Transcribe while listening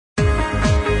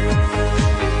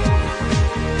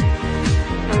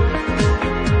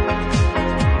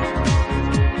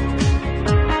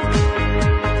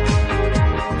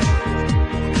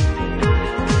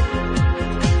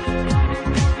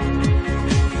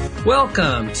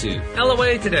Welcome to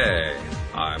LOA Today.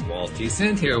 I'm Walt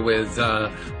Thiessen here with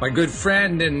my good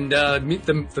friend and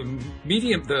the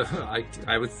medium.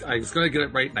 I was going to get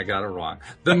it right and I got it wrong.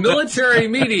 The military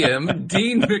medium,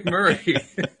 Dean McMurray.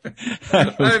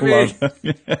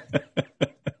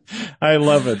 I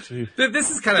love it. This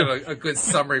is kind of a good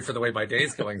summary for the way my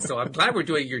day's going. So I'm glad we're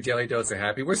doing your daily dose of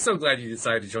happy. We're so glad you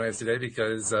decided to join us today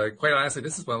because, quite honestly,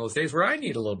 this is one of those days where I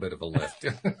need a little bit of a lift.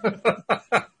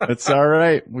 It's all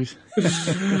right.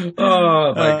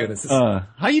 Oh my goodness!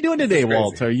 How you doing today,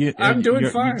 Walt? I'm doing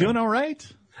fine. You doing all right?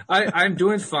 I'm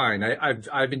doing fine.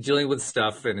 I've been dealing with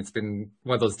stuff, and it's been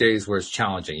one of those days where it's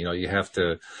challenging. You know, you have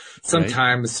to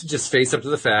sometimes just face up to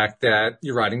the fact that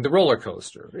you're riding the roller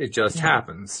coaster. It just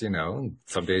happens. You know,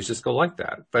 some days just go like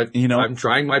that. But I'm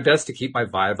trying my best to keep my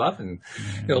vibe up and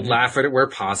laugh at it where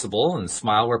possible and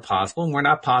smile where possible. And where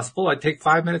not possible, I take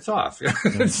 5 minutes off.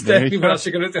 Instead, what else are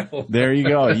you gonna do? There you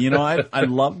go. I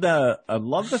love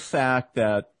the fact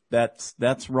that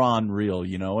that's raw and real.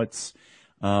 It's.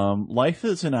 Life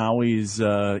isn't always,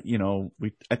 I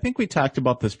think we talked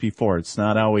about this before. It's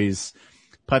not always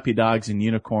puppy dogs and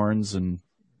unicorns and.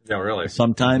 No, really.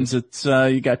 Sometimes it's,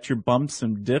 you got your bumps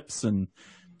and dips and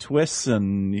twists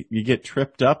and you get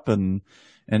tripped up and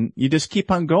you just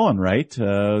keep on going, right?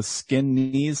 Skin,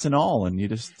 knees and all. And you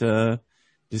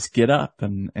just get up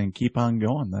and keep on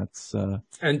going. That's,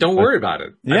 and don't worry about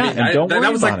it. Yeah. Don't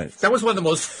worry about it. That was one of the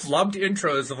most flubbed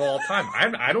intros of all time.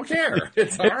 I don't care.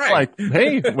 It's all right. Like,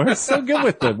 hey, we're so good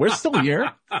with it. We're still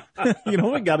here.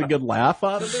 We got a good laugh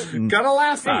out of it. Got a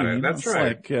laugh out of it. That's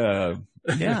right.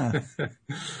 Yeah.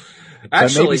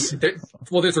 Actually,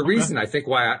 there's a reason I think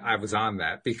why I was on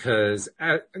that because,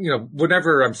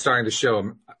 whenever I'm starting the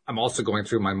show, I'm also going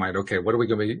through my mind, okay, what are we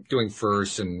going to be doing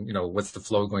first? And, what's the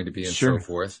flow going to be and so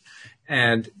forth.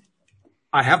 And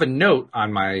I have a note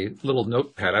on my little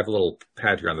notepad. I have a little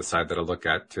pad here on the side that I look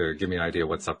at to give me an idea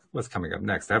what's coming up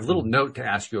next. I have a little note to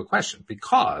ask you a question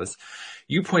because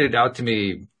you pointed out to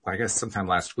me, I guess sometime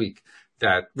last week,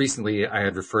 that recently I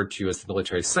had referred to you as the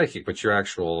military psychic, but you're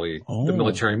actually the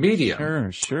military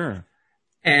medium. Sure.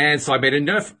 And so I made a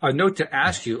note to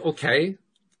ask you, okay,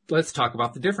 let's talk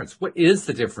about the difference. What is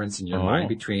the difference in your mind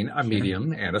between a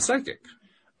medium and a psychic?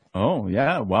 Oh,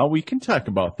 yeah. Well, we can talk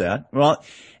about that. Well,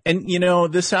 and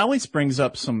this always brings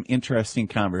up some interesting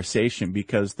conversation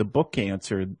because the book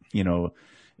answer,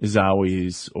 is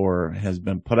always or has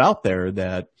been put out there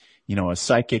that, a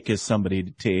psychic is somebody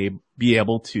to be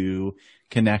able to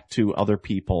connect to other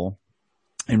people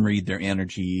and read their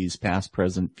energies, past,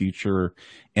 present, future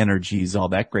energies, all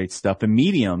that great stuff. And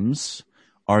mediums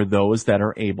are those that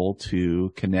are able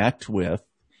to connect with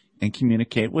and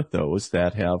communicate with those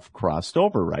that have crossed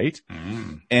over, right?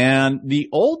 Mm. And the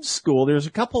old school, there's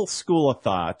a couple school of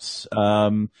thoughts.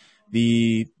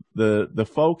 The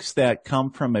folks that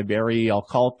come from I'll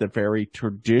call it the very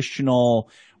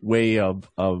traditional way of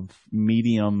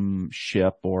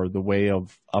mediumship or the way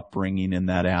of upbringing in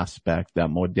that aspect, that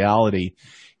modality,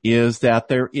 is that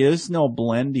there is no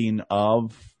blending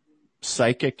of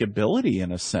psychic ability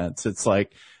in a sense. It's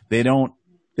like they don't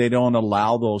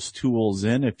allow those tools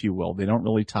in, if you will. They don't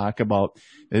really talk about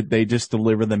it. They just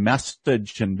deliver the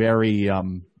message in very,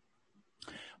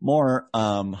 more,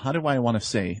 how do I want to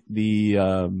say?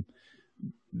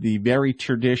 The very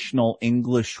traditional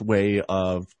English way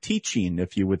of teaching,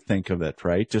 if you would think of it,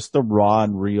 right? Just the raw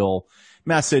and real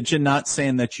message, and not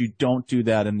saying that you don't do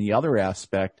that in the other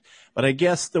aspect. But I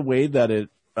guess the way that it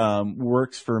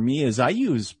works for me is I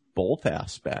use both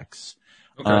aspects,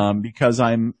 because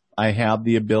I have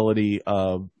the ability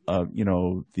of,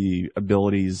 the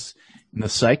abilities in the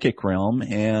psychic realm,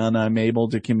 and I'm able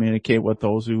to communicate with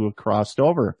those who have crossed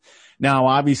over. Now,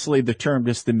 obviously, the term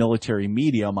just the military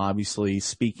medium, obviously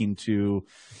speaking to,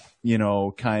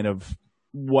 kind of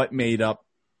what made up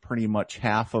pretty much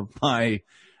half of my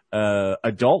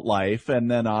adult life, and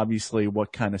then obviously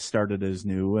what kind of started as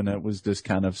new, and it was just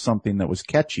kind of something that was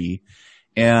catchy,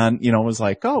 and it was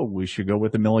like, oh, we should go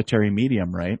with the military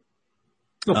medium, right?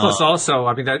 Well, plus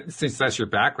also, since that's your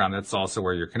background, that's also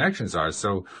where your connections are.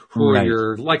 So who are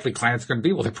your likely clients going to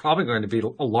be? Well, they're probably going to be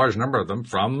a large number of them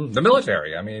from the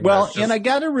military. And I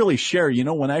got to really share,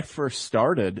 when I first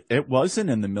started, it wasn't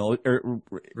in the military.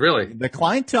 Really? The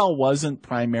clientele wasn't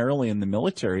primarily in the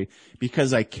military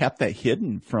because I kept that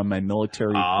hidden from my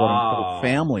military quote unquote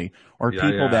family or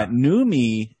people that knew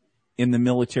me in the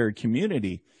military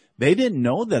community. They didn't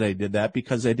know that I did that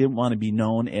because I didn't want to be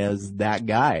known as that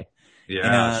guy.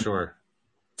 Yeah, sure.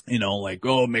 Like,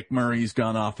 oh, McMurray's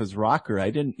gone off his rocker. I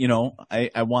didn't, I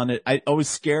was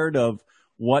scared of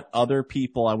what other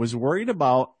people, I was worried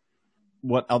about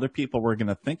what other people were going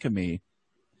to think of me.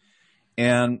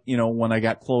 And, you know, when I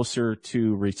got closer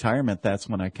to retirement, that's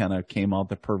when I kind of came out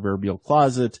the proverbial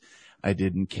closet. I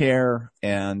didn't care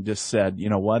and just said, you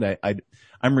know what,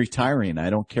 I'm retiring. I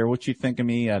don't care what you think of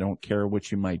me. I don't care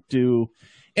what you might do.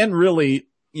 And really,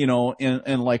 you know,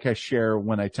 and like I share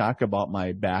when I talk about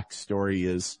my backstory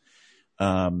is,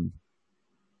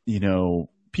 you know,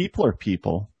 people are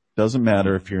people. Doesn't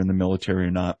matter if you're in the military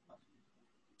or not.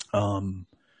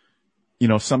 You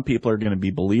know, some people are going to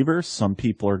be believers. Some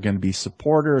people are going to be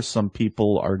supporters. Some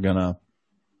people are going to,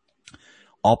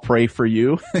 I'll pray for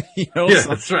you. You know, yeah,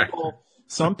 that's right.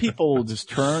 Some people will just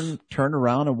turn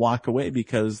around and walk away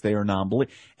because they are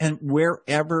non-believers. And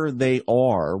wherever they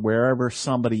are, wherever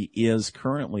somebody is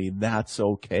currently, that's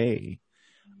okay.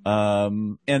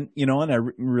 And, you know, and I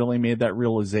really made that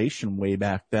realization way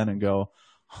back then and go,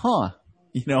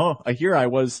 you know, here I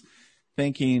was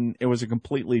thinking it was a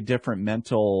completely different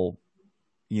mental,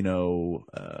 you know,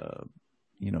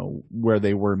 where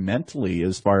they were mentally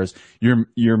as far as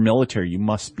you're military, you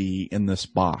must be in this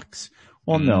box.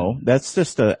 Well, no, that's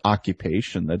just an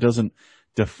occupation. That doesn't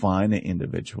define an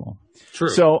individual. True.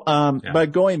 So,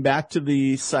 but going back to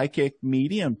the psychic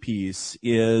medium piece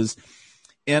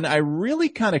and I really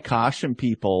kind of caution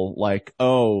people like,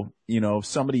 oh, you know, if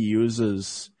somebody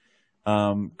uses,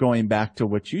 going back to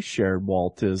what you shared,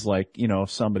 Walt, is like, you know,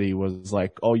 if somebody was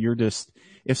like, oh, you're just,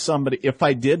 if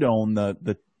I did own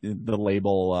the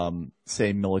label,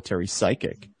 say military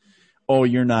psychic, oh,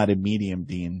 you're not a medium,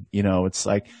 Dean. You know, it's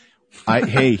like,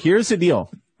 hey, here's the deal.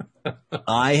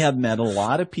 I have met a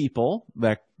lot of people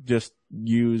that just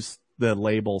use the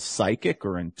label psychic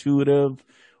or intuitive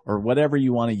or whatever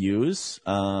you want to use.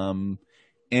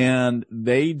 And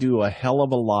they do a hell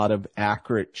of a lot of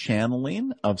accurate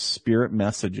channeling of spirit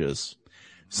messages.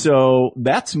 So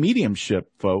that's mediumship,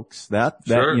 folks.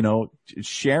 Sure. You know,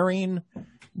 sharing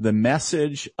the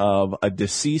message of a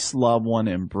deceased loved one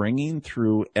and bringing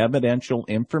through evidential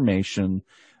information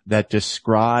that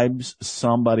describes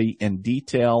somebody in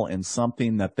detail and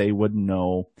something that they wouldn't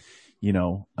know, you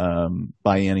know,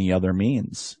 by any other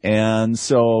means. And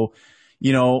so,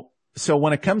 you know, so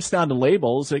when it comes down to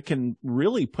labels, it can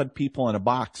really put people in a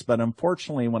box. But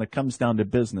unfortunately, when it comes down to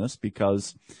business,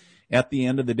 because at the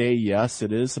end of the day, yes,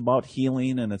 it is about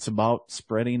healing and it's about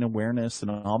spreading awareness and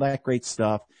all that great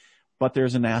stuff. But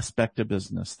there's an aspect of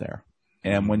business there.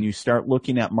 And when you start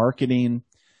looking at marketing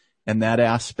and that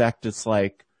aspect, it's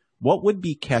like, what would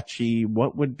be catchy?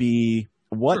 What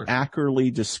Sure.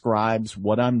 accurately describes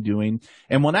what I'm doing?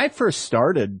 And when I first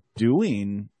started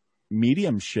doing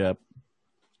mediumship,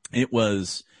 it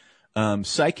was,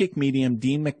 psychic medium,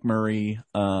 Dean McMurray.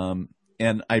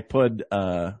 And I put,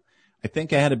 I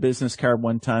think I had a business card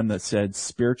one time that said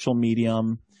spiritual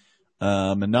medium.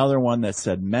 Another one that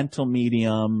said mental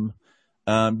medium.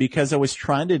 Because I was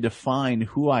trying to define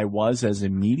who I was as a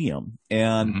medium.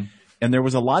 And there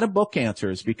was a lot of book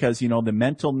answers because, you know, the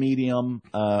mental medium,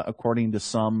 according to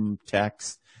some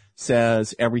texts,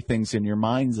 says everything's in your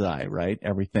mind's eye, right?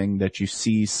 Everything that you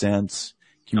see, sense,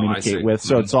 communicate with.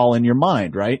 So it's all in your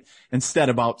mind, right? Instead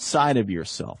of outside of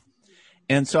yourself.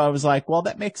 And so I was like, well,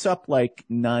 that makes up like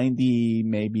 90,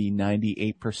 maybe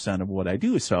 98% of what I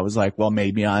do. So I was like, well,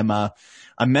 maybe I'm a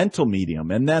mental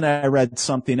medium. And then I read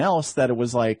something else that it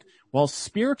was like, well,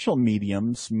 spiritual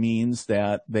mediums means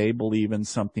that they believe in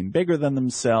something bigger than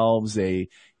themselves, a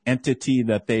entity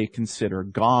that they consider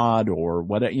God or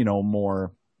what, you know,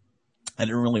 more, I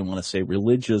didn't really want to say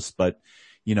religious, but,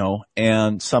 you know,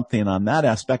 and something on that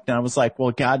aspect. And I was like,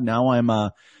 well, God, now I'm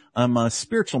a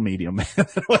spiritual medium.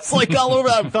 It was like all over.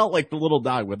 I felt like the little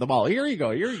dog with the ball. Here you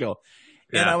go. Here you go.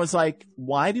 Yeah. And I was like,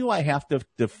 why do I have to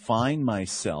define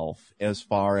myself as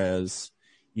far as,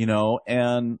 you know,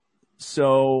 and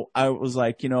so I was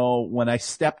like, you know, when I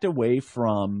stepped away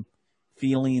from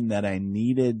feeling that I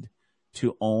needed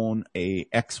to own a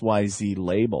XYZ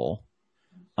label,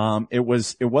 it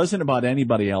wasn't about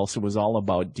anybody else. It was all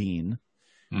about Dean,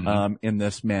 in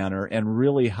this manner and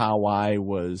really how I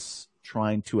was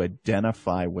trying to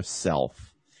identify with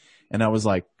self. And I was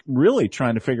like really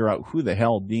trying to figure out who the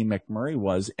hell Dean McMurray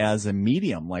was as a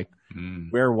medium. Like,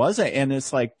 where was I? And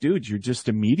it's like, dude, you're just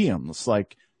a medium. It's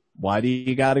like, why do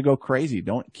you got to go crazy?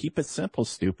 Don't keep it simple,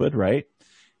 stupid, right?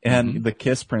 And the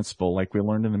KISS principle, like we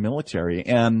learned in the military.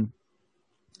 And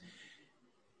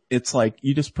it's like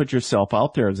you just put yourself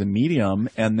out there as a medium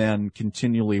and then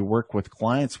continually work with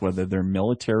clients, whether they're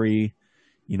military,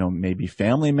 you know, maybe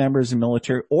family members in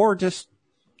military or just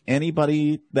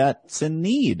anybody that's in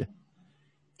need.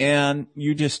 And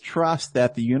you just trust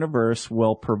that the universe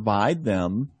will provide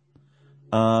them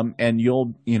And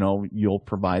you'll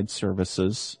provide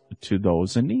services to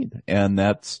those in need. And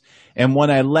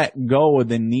when I let go of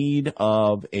the need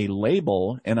of a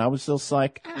label, and I was just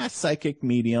like, psychic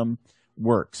medium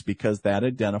works because that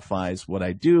identifies what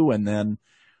I do. And then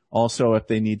also if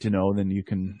they need to know, then you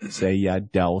can say, yeah,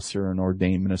 dowser, an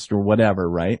ordained minister, whatever,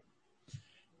 right?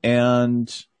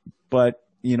 But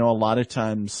a lot of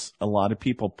times, a lot of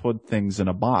people put things in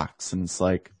a box, and it's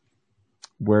like,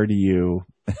 where do you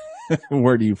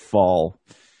fall?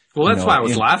 Well, that's why I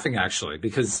was laughing, actually,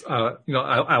 because,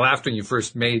 I laughed when you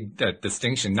first made that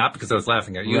distinction, not because I was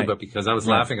laughing at you, right, but because I was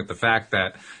laughing at the fact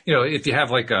that, if you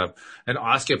have like an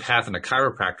osteopath and a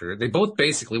chiropractor, they both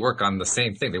basically work on the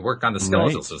same thing. They work on the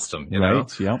skeletal system, know?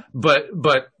 Yeah. But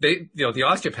they, the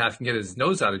osteopath can get his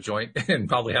nose out of joint and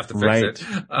probably have to fix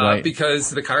it,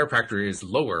 because the chiropractor is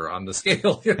lower on the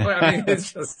scale.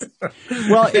 It's just,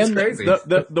 it's crazy.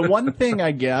 The one thing,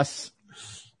 I guess,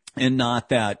 and not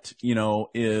that,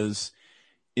 is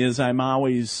I'm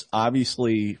always,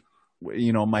 obviously,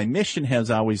 my mission has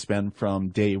always been from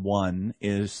day one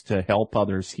is to help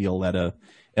others heal at a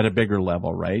bigger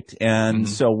level, right? And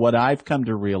so what I've come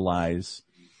to realize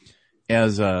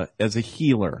as a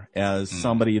healer, as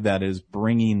somebody that is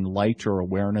bringing light or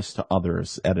awareness to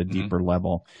others at a deeper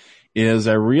level, is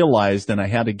I realized, and I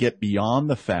had to get beyond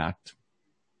the fact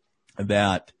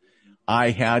that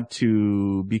I had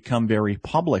to become very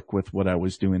public with what I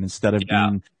was doing instead of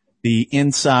being the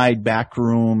inside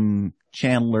backroom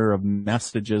channeler of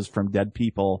messages from dead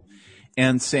people,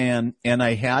 and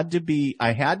I had to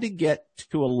get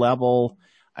to a level.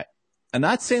 I'm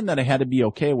not saying that I had to be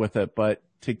okay with it, but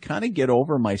to kind of get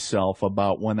over myself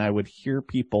about when I would hear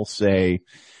people say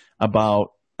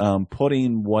about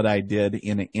putting what I did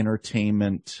in an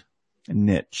entertainment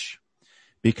niche.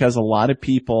 Because a lot of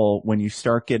people, when you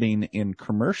start getting in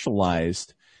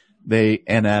commercialized,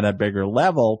 and at a bigger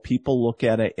level, people look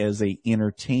at it as a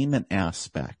entertainment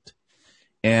aspect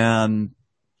and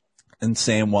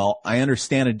saying, well, I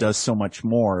understand it does so much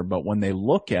more, but when they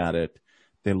look at it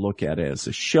as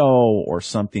a show or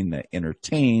something that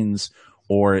entertains,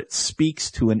 or it speaks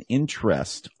to an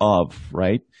interest of,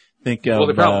 right? Think of,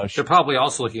 they're probably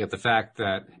also looking at the fact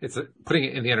that putting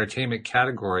it in the entertainment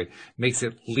category makes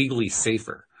it legally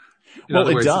safer.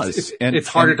 It does. It's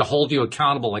harder to hold you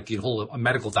accountable like you'd hold a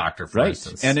medical doctor, for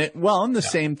instance. And the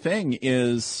same thing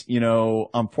is,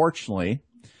 unfortunately,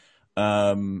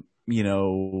 I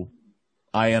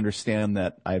understand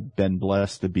that I've been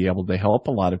blessed to be able to help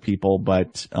a lot of people,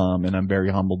 but, and I'm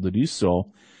very humbled to do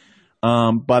so.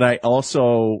 But I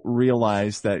also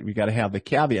realize that we got to have the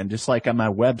caveat, and just like on my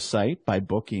website by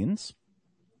bookings,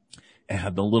 I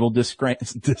have the little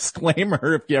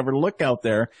disclaimer, if you ever look out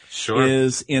there,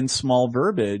 is in small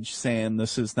verbiage saying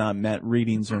this is not meant,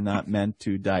 readings are not meant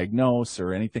to diagnose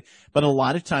or anything. But a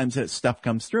lot of times that stuff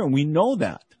comes through, and we know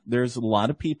that there's a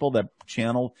lot of people that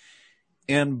channel.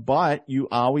 But you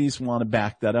always want to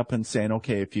back that up and saying,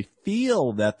 okay, if you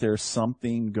feel that there's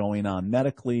something going on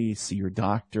medically, see your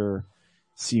doctor,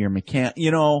 see your mechanic,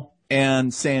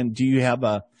 and saying,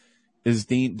 does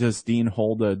Dean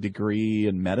hold a degree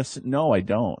in medicine? No, I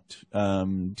don't.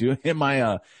 Am I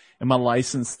a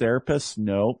licensed therapist?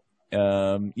 Nope.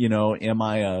 Am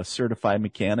I a certified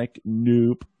mechanic?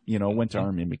 Nope. Went to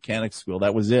Army mechanic school.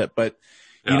 That was it. But,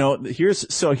 here's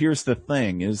the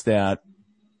thing is that,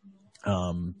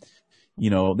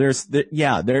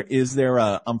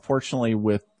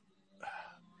 unfortunately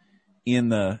in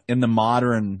the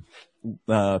modern,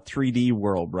 3D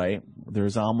world, right?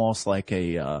 There's almost like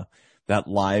that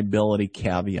liability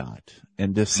caveat,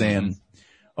 and just saying,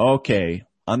 okay,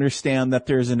 understand that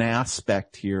there's an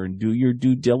aspect here and do your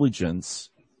due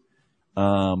diligence.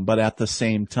 But at the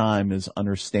same time because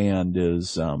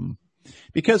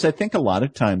I think a lot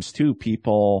of times too,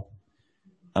 people,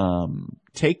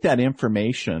 take that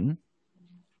information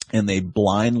and they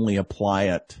blindly apply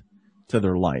it to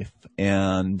their life,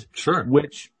 and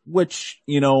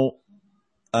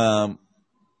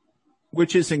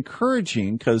which is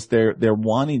encouraging because they're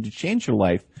wanting to change their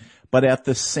life. But at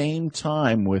the same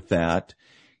time with that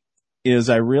is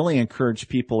I really encourage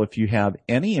people, if you have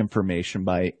any information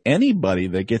by anybody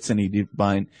that gets any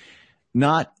divine,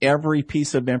 not every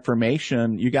piece of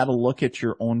information, you got to look at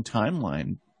your own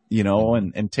timeline,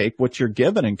 and take what you're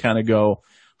given and kind of go,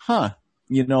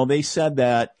 they said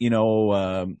that,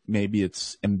 maybe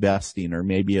it's investing or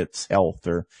maybe it's health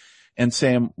and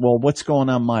saying, well, what's going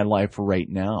on in my life right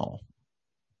now?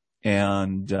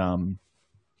 And,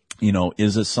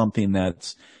 is it something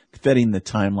that's fitting the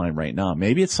timeline right now?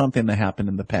 Maybe it's something that happened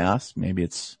in the past. Maybe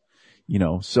it's,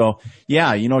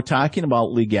 talking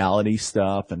about legality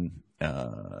stuff and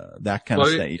that kind of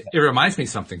stuff. It reminds me of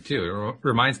something too. It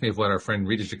reminds me of what our friend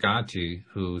Rita Giganti,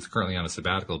 who's currently on a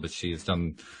sabbatical, but she has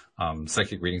done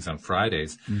psychic readings on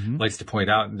Fridays, likes to point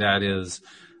out. And that is,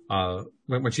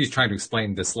 when she's trying to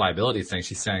explain this liability thing,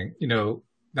 she's saying,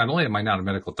 not only am I not a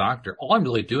medical doctor, all I'm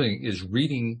really doing is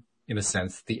reading, in a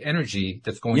sense, the energy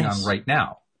that's going on right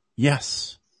now.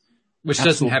 Yes. Which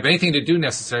doesn't have anything to do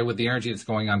necessarily with the energy that's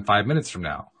going on 5 minutes from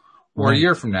now, or a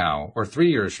year from now, or 3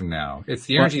 years from now. It's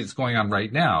the energy that's going on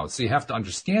right now. So you have to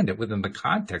understand it within the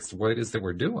context of what it is that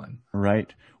we're doing.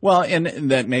 Right. Well, and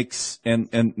that makes,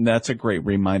 and that's a great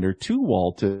reminder too,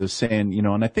 Walt, is saying,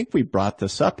 and I think we brought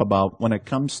this up about when it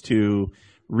comes to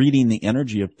reading the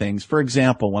energy of things. For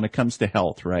example, when it comes to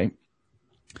health, right?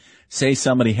 Say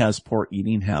somebody has poor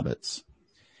eating habits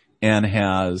and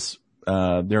has,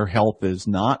 their health is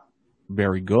not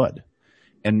very good.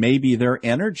 And maybe their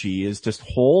energy is just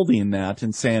holding that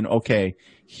and saying, okay,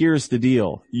 here's the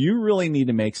deal. You really need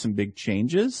to make some big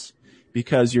changes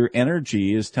because your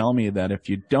energy is telling me that if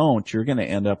you don't, you're going to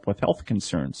end up with health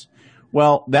concerns.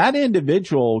 Well, that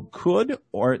individual could,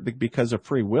 or because of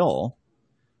free will,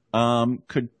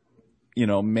 could,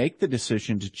 make the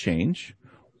decision to change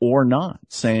or not,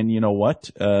 saying, you know what,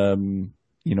 I'm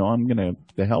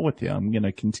the hell with you. I'm going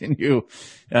to continue,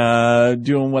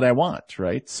 doing what I want.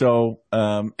 Right. So,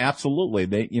 absolutely.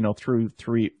 They, through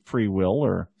free will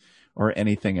or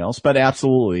anything else, but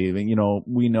absolutely,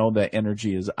 we know that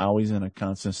energy is always in a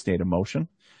constant state of motion,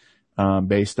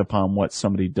 based upon what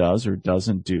somebody does or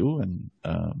doesn't do. And,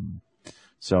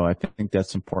 so I think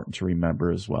that's important to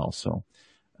remember as well. So,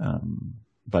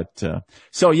 but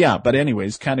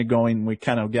anyways, we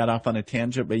kind of got off on a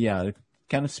tangent, but yeah, it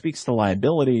kind of speaks to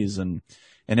liabilities and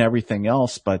everything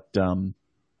else. But,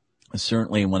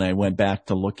 certainly when I went back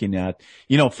to looking at,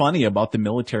 funny about the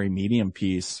military medium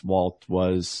piece, Walt,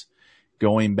 was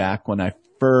going back when I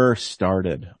first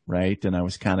started, right? And I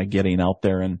was kind of getting out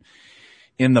there and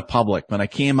in the public when I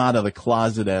came out of the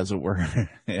closet, as it were.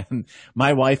 And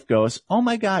my wife goes, "Oh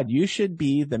my God, you should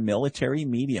be the military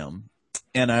medium."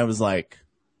 And I was like,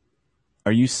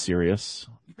 "Are you serious?"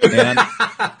 And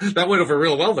that went over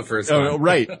real well the first time.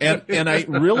 Right. And I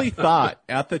really thought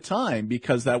at the time,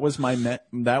 because that was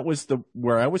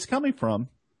where I was coming from.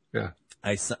 Yeah.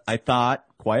 I thought,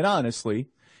 quite honestly,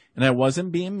 and I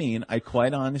wasn't being mean, I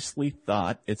quite honestly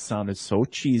thought it sounded so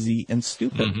cheesy and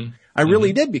stupid. Mm-hmm. I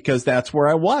really did, because that's where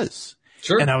I was.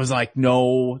 Sure. And I was like,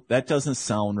 no, that doesn't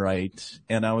sound right.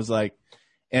 And I was like,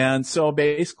 and so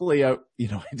basically, I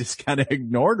just kind of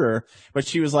ignored her, but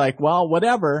she was like, well,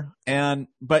 whatever.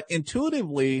 But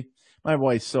intuitively, my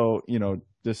wife's so,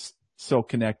 just so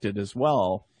connected as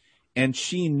well. And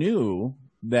she knew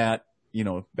that,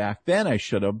 back then I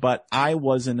should have, but I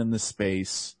wasn't in the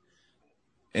space.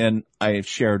 And I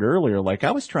shared earlier, like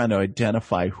I was trying to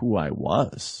identify who I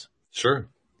was. Sure.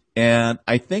 And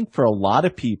I think for a lot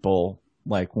of people,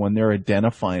 like when they're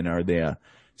identifying, are they a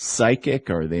psychic?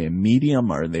 Are they a medium?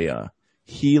 Are they a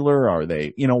healer? Are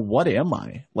they, what am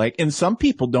I? Like, and some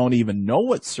people don't even know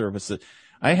what services.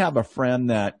 I have a friend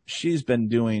that she's been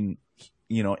doing,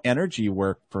 energy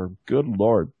work for, good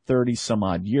Lord, 30 some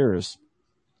odd years.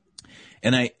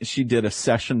 And she did a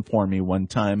session for me one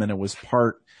time, and it was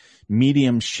part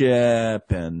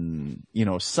mediumship and,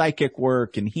 psychic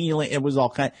work and healing. It was all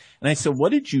kind. And I said,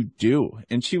 "What did you do?"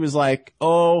 And she was like,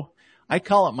 "Oh, I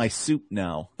call it my soup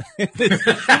now."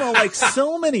 Like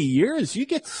so many years, you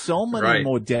get so many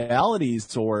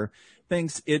modalities or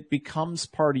things, it becomes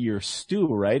part of your stew,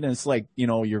 right? And it's like,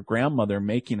 your grandmother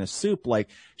making a soup, like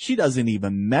she doesn't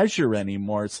even measure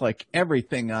anymore. It's like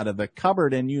everything out of the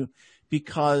cupboard, and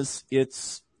because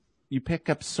you pick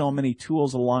up so many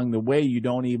tools along the way, you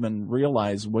don't even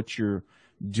realize what you're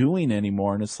doing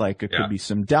anymore. And it's like, it could be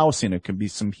some dowsing. It could be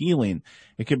some healing.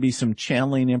 It could be some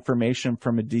channeling information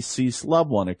from a deceased loved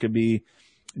one. It could be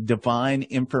divine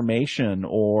information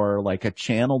or like a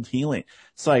channeled healing.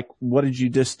 It's like, what did you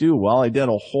just do? Well, I did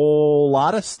a whole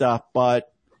lot of stuff,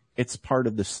 but it's part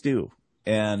of the stew.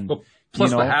 And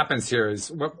plus what happens here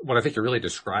is what I think you're really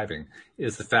describing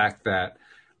is the fact that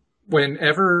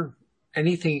whenever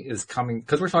anything is coming,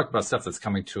 because we're talking about stuff that's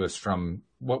coming to us from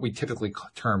what we typically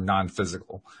term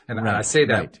non-physical. And I say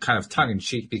that kind of tongue in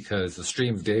cheek because the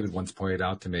Stream of David once pointed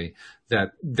out to me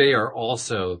that they are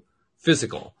also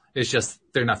physical. It's just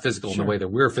they're not physical in the way that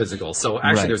we're physical. So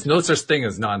actually there's no such thing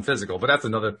as non-physical, but that's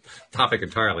another topic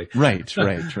entirely. Right.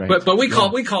 But we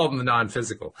call them the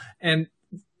non-physical. And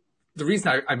the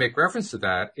reason I make reference to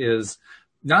that is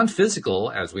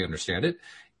non-physical, as we understand it,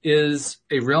 is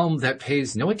a realm that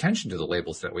pays no attention to the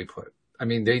labels that we put. I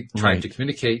mean, they try to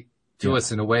communicate to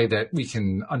us in a way that we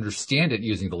can understand it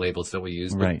using the labels that we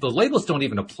use. But Right. the labels don't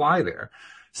even apply there.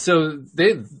 So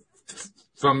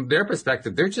from their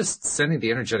perspective, they're just sending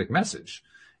the energetic message.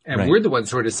 And Right. we're the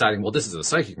ones who are deciding, well, this is a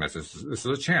psychic message. This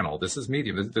is a channel. This is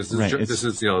medium. This is, Right. this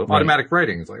is, Right. automatic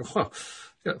writing. It's like, well,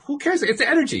 who cares? It's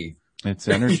energy. It's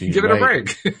energy. Give it a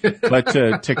break. But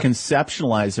to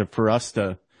conceptualize it, for us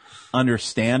to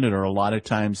understand it, or a lot of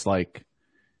times, like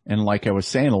I was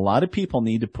saying, a lot of people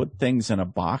need to put things in a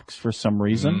box for some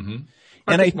reason. Mm-hmm.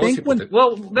 And I think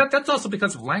that's also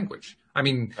because of language. I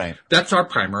mean, Right. that's our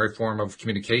primary form of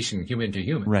communication, human to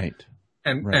human. Right.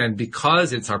 And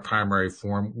because it's our primary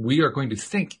form, we are going to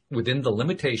think within the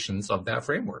limitations of that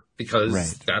framework,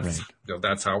 because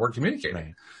that's how we're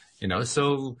communicating. Right.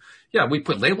 So yeah, we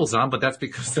put labels on, but that's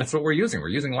because that's what we're using. We're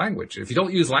using language. If you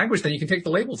don't use language, then you can take the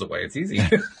labels away. It's easy.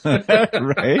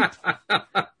 Right.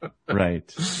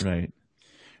 Right.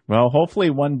 Well, hopefully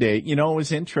one day, it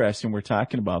was interesting. We're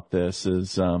talking about this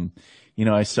is,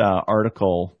 I saw an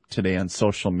article today on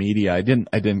social media. I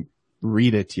didn't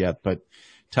read it yet, but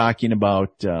talking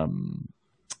about, Elon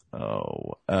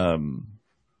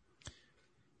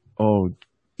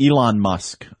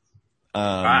Musk,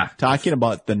 talking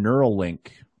about the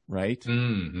Neuralink, right?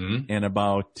 Mm-hmm. And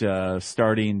about,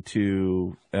 starting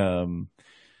to,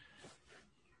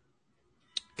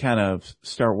 kind of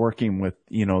start working with,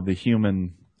 the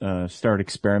human, start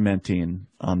experimenting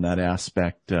on that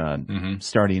aspect,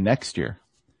 starting next year.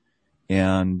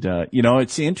 And,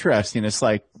 it's interesting. It's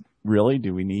like, really,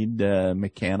 do we need,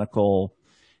 mechanical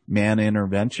man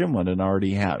intervention when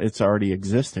it's already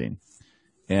existing?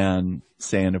 And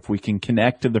saying if we can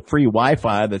connect to the free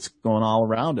Wi-Fi that's going all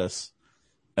around us,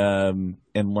 and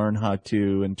learn how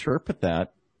to interpret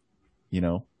that,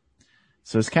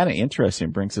 so it's kind of interesting.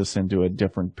 It brings us into a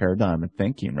different paradigm of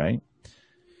thinking, right?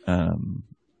 I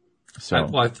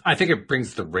think it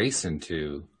brings the race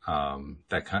into,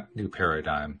 that new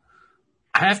paradigm.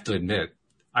 I have to admit,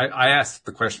 I asked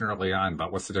the question early on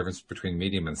about what's the difference between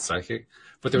medium and psychic,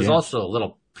 but there was also a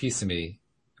little piece of me,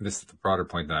 and this is the broader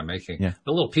point that I'm making, a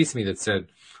little piece of me that said,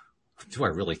 do I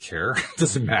really care?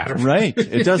 Does it matter? Right.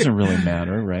 It doesn't really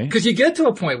matter, right? Because you get to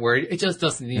a point where it just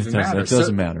doesn't even matter. It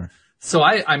doesn't matter. So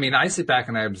I sit back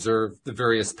and I observe the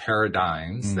various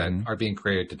paradigms that are being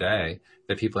created today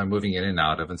that people are moving in and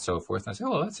out of and so forth. And I say,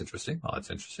 oh, that's interesting. Oh,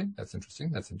 that's interesting. That's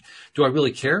interesting. Do I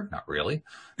really care? Not really.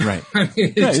 Right.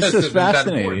 It's just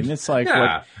fascinating. It's like,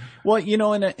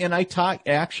 and I talk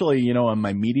actually, on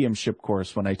my mediumship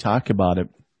course, when I talk about it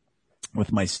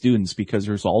with my students, because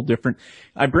there's all different,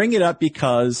 I bring it up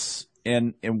because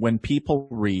and when people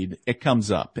read, it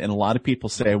comes up, and a lot of people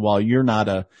say, well, you're not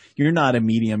a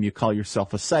medium. You call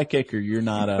yourself a psychic, or you're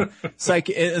not a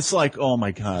psychic. It's like, oh my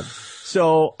God.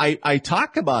 So I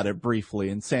talk about it briefly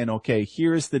and saying, okay,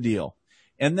 here's the deal.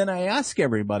 And then I ask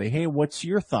everybody, hey, what's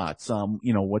your thoughts?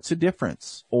 What's the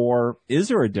difference, or is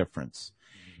there a difference?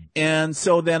 And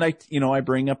so then I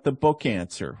bring up the book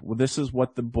answer. Well, this is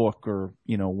what the book, or,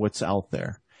 what's out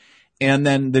there. And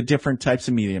then the different types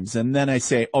of mediums. And then I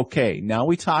say, okay, now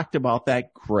we talked about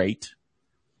that. Great.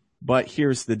 But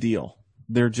here's the deal.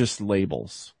 They're just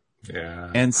labels. Yeah.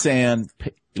 And saying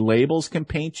labels can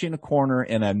paint you in a corner.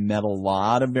 And I've met a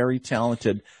lot of very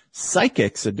talented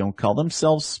psychics that don't call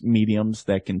themselves mediums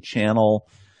that can channel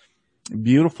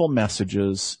beautiful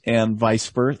messages, and vice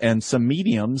versa. And some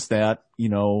mediums that,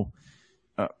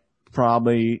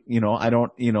 probably,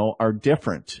 are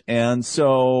different. And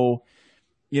so,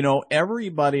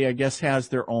 everybody, I guess, has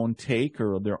their own take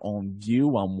or their own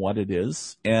view on what it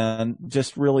is. And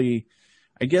just really,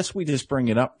 I guess we just bring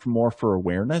it up more for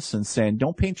awareness and saying,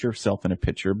 don't paint yourself in a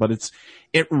picture. But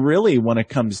it really, when it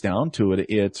comes down to it,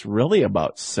 it's really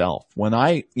about self. When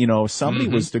somebody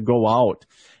was to go out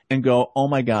and go, oh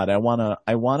my God, I want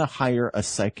to hire a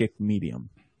psychic medium.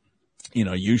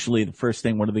 Usually the first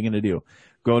thing, what are they going to do?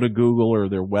 Go to Google or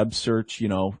their web search,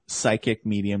 psychic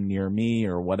medium near me,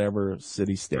 or whatever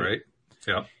city, state. Right.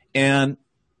 Yeah. And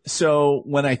so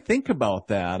when I think about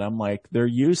that, I'm like, they're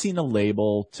using a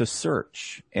label to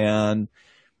search, and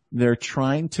they're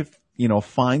trying to,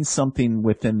 find something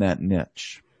within that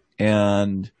niche,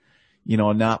 and,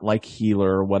 not like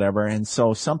healer or whatever. And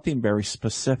so something very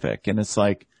specific. And it's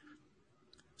like,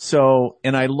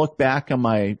 and I look back on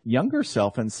my younger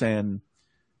self and saying,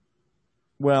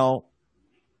 well,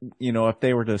 if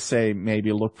they were to say,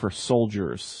 maybe look for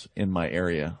soldiers in my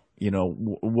area,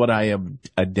 would I have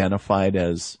identified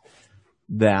as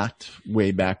that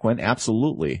way back when?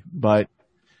 Absolutely. But,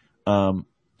 I'm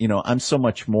so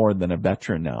much more than a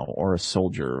veteran now, or a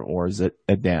soldier, or is it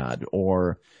a dad,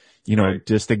 or, right.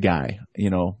 just a guy,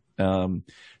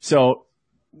 so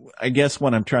I guess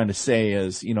what I'm trying to say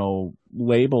is,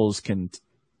 labels can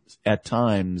at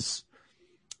times,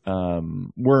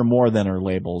 we're more than our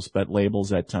labels, but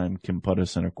labels at times can put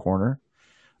us in a corner.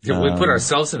 Yeah, we put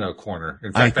ourselves in a corner.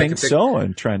 In fact, I think so.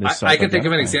 I'm trying to. I can think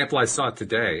of an example. I saw it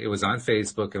today. It was on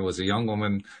Facebook. It was a young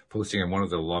woman posting in one of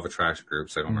the law of attraction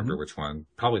groups. I don't remember which one.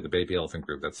 Probably the baby elephant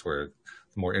group. That's where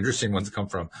the more interesting ones come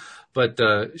from. But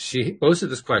she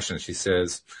posted this question. She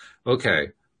says, "Okay,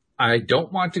 I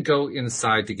don't want to go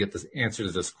inside to get the answer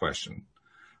to this question.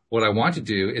 What I want to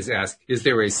do is ask, is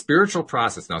there a spiritual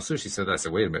process?" Now, as soon as she said that, I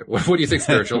said, wait a minute. What do you think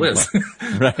spiritual is?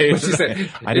 Right. She said,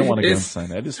 I don't want to go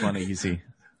inside. I just want it easy.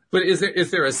 But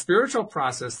is there a spiritual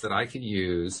process that I can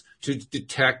use to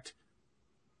detect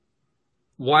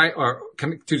to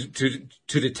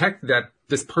detect that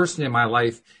this person in my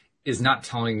life is not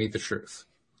telling me the truth?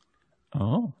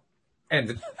 Oh.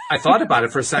 And I thought about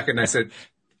it for a second. And I said,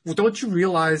 well, don't you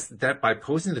realize that by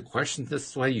posing the question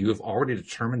this way, you have already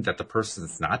determined that the person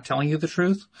is not telling you the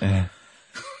truth?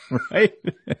 Right.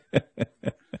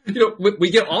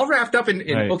 We get all wrapped up in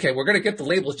right. Okay, we're going to get the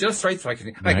labels just right so I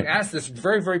can ask this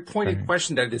very, very pointed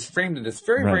question that is framed in this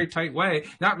very, very tight way,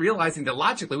 not realizing that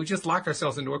logically we just locked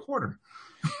ourselves into a corner.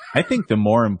 I think the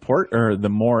more important or the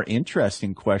more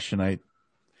interesting question, I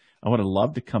would have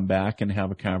loved to come back and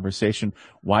have a conversation.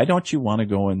 Why don't you want to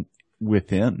go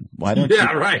within? Why don't you?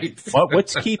 Right.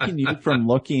 What's keeping you from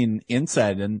looking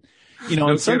inside? And,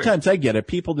 and sometimes I get it.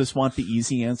 People just want the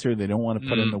easy answer. They don't want to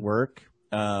put in the work.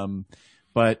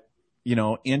 But,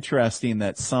 interesting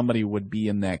that somebody would be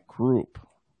in that group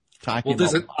talking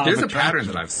about. Well, there's a pattern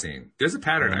that I've seen.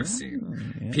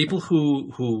 Yeah. People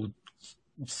who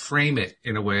frame it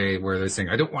in a way where they're saying,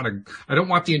 I don't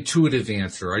want the intuitive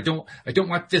answer. I don't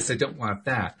want this. I don't want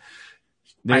that.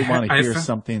 They want to hear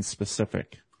something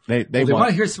specific. They want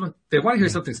to hear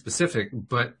something specific,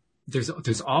 but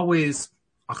there's always,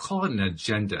 I'll call it an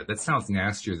agenda. That sounds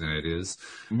nastier than it is.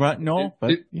 Right? No,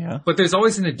 but there's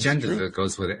always an agenda that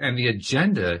goes with it. And the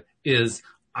agenda is,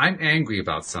 I'm angry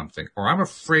about something, or I'm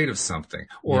afraid of something,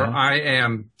 or I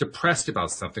am depressed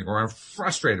about something, or I'm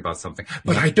frustrated about something.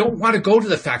 But I don't want to go to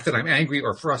the fact that I'm angry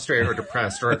or frustrated or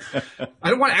depressed, or I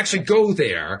don't want to actually go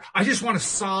there. I just want to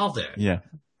solve it. Yeah.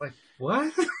 Like,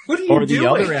 what? What are you doing? Or the the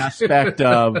other aspect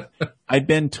of, I've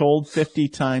been told 50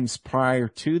 times prior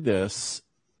to this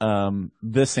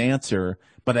answer,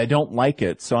 but I don't like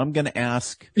it. So I'm going to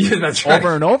ask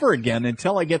over and over again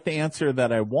until I get the answer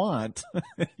that I want.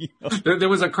 There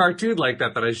was a cartoon like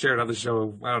that I shared on the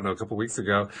show, I don't know, a couple of weeks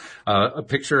ago, a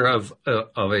picture of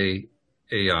a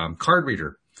card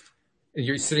reader. And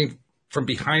you're sitting from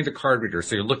behind the card reader.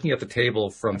 So you're looking at the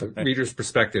table from the reader's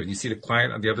perspective. You see the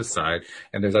client on the other side,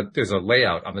 and there's a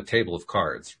layout on the table of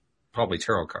cards, probably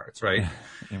tarot cards, right?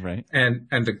 Right. And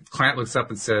the client looks up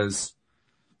and says,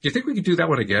 do you think we could do that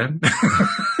one again?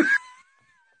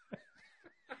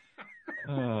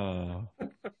 Oh.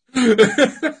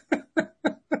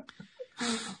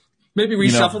 Maybe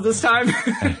reshuffle this time?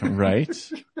 Right.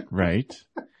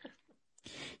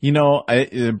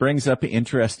 It brings up an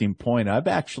interesting point. I've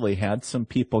actually had some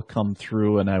people come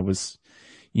through and I was,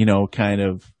 kind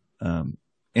of,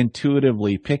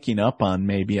 intuitively picking up on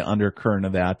maybe an undercurrent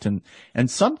of that. And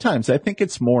sometimes I think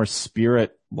it's more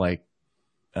spirit,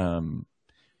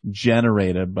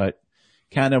 generated, but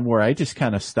kind of where I just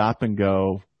kind of stop and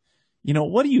go,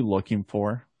 what are you looking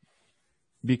for?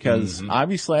 Because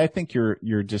obviously I think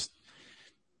you're just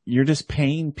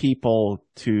paying people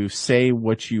to say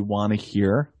what you want to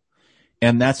hear,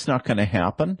 and that's not going to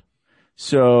happen.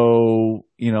 So,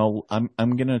 I'm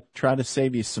going to try to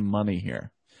save you some money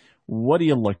here. What are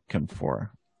you looking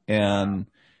for? And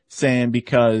saying,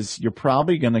 because you're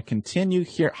probably going to continue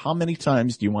here. How many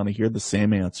times do you want to hear the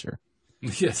same answer?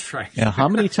 Yes, right. And how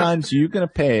many times are you going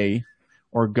to pay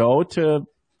or go to,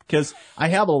 because I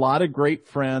have a lot of great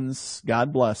friends,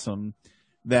 God bless them,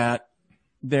 that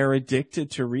they're addicted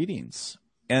to readings.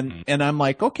 And I'm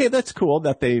like, okay, that's cool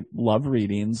that they love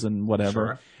readings and whatever.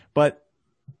 Sure. But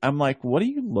I'm like, what are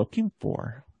you looking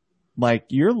for? Like,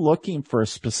 you're looking for a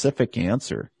specific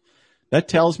answer. That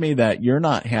tells me that you're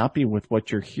not happy with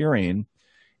what you're hearing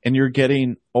and you're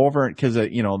getting over it because,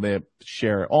 they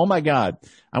share, oh my God,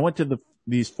 I went to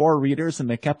these 4 readers and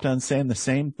they kept on saying the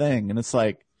same thing. And it's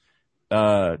like,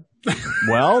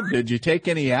 well, did you take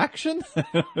any action?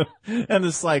 And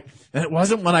it's like, it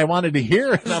wasn't what I wanted to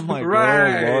hear. And I'm like,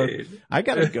 right. Oh Lord, I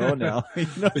gotta go now.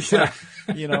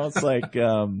 It's like,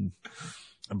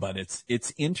 but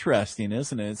it's interesting,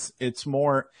 isn't it? It's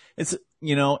more,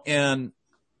 and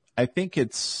I think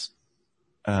it's,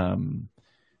 I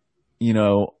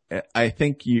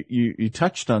think you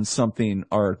touched on something,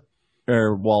 or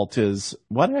or Walt, is,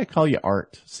 why did I call you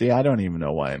Art? See, I don't even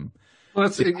know why I'm. Well,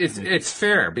 it's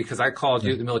fair because I called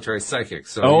you the military psychic.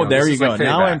 So, oh, there you go.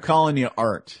 Now I'm calling you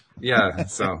Art. Yeah.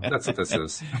 So that's what this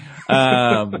is.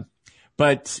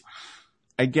 But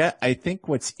I think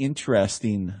what's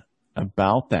interesting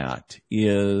about that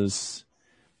is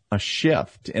a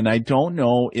shift. And I don't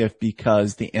know if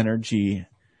because the energy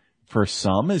for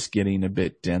some is getting a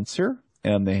bit denser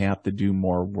and they have to do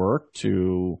more work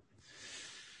to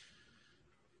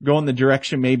go in the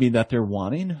direction maybe that they're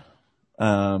wanting.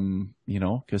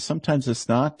 Cause sometimes it's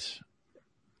not,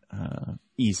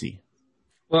 easy.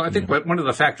 Well, I think one of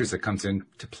the factors that comes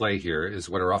into play here is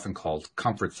what are often called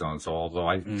comfort zones.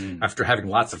 Although after having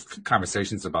lots of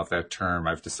conversations about that term,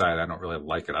 I've decided I don't really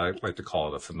like it. I like to call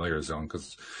it a familiar zone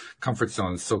because comfort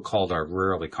zones, so-called, are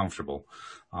rarely comfortable.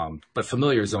 But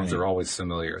familiar zones are always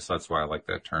familiar. So that's why I like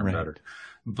that term better.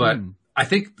 But I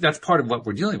think that's part of what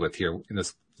we're dealing with here in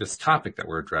this topic that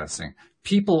we're addressing.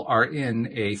 People are in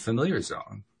a familiar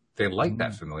zone. They like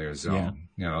that familiar zone.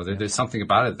 Yeah. There's something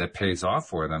about it that pays off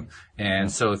for them. And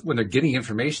so when they're getting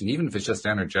information, even if it's just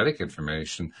energetic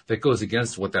information, that goes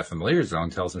against what that familiar zone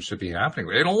tells them should be happening,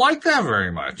 they don't like that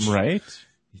very much. Right.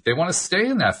 They want to stay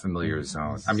in that familiar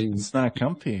zone. I mean, it's not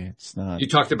comfy. It's not. You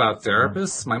talked about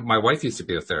therapists. My wife used to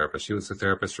be a therapist. She was a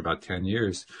therapist for about 10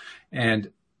 years.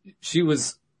 And she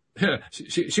was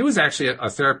actually a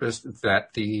therapist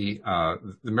that the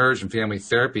marriage and family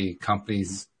therapy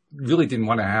companies really didn't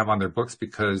want to have on their books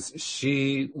because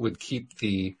she would keep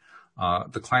the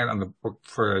client on the book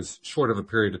for as short of a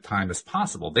period of time as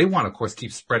possible. They want, of course,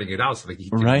 keep spreading it out so they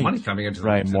keep money coming into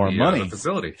the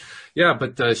facility. Yeah,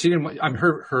 but she didn't want,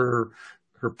 her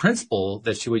principle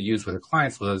that she would use with her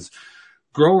clients was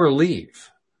grow or leave.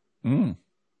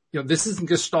 This isn't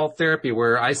Gestalt therapy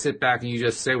where I sit back and you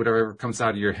just say whatever comes out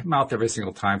of your mouth every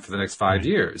single time for the next 5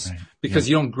 years, because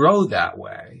you don't grow that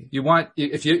way. You want,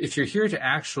 if you're here to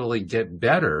actually get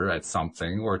better at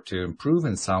something or to improve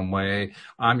in some way,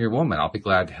 I'm your woman. I'll be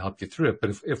glad to help you through it.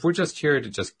 But if we're just here to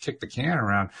just kick the can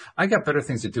around, I got better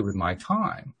things to do with my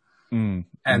time. And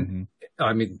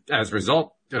I mean, as a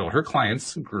result, her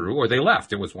clients grew or they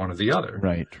left. It was one or the other.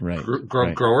 Right.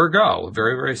 Grow or go.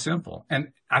 Very, very simple.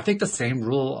 And I think the same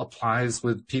rule applies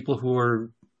with people who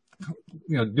are,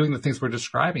 doing the things we're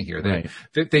describing here.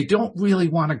 They don't really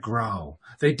want to grow.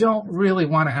 They don't really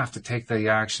want to have to take the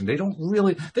action. They don't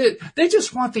really, they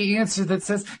just want the answer that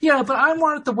says, yeah, but I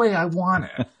want it the way I want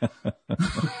it.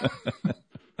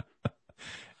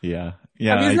 Yeah.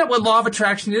 I mean, isn't that what law of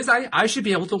attraction is? I should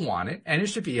be able to want it, and it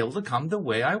should be able to come the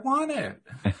way I want it.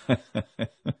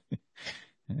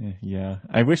 Yeah.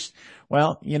 I wish,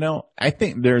 I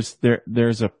think there's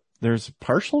a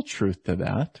partial truth to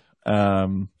that.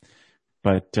 And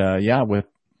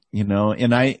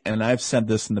I've said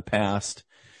this in the past,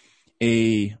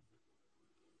 a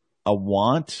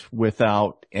want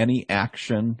without any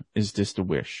action is just a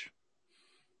wish.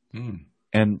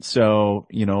 And so,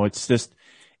 it's just,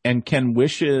 and can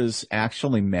wishes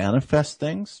actually manifest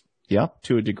things? Yep,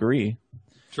 to a degree.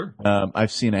 Sure.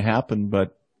 I've seen it happen,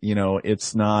 but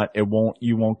it's not,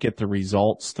 you won't get the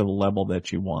results to the level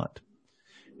that you want.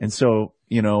 And so,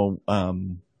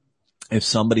 if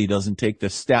somebody doesn't take the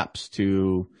steps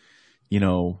to,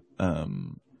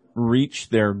 reach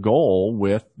their goal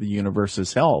with the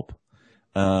universe's help,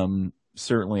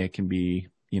 certainly it can be,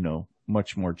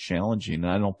 much more challenging.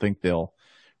 And I don't think they'll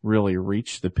really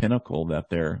reach the pinnacle that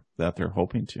they're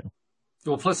hoping to.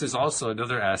 Well, plus there's also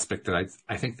another aspect that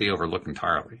I think they overlook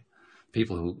entirely.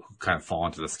 People who kind of fall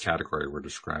into this category we're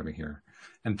describing here.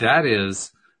 And that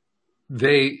is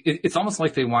it's almost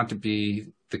like they want to be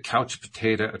the couch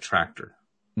potato attractor,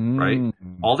 right?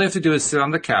 All they have to do is sit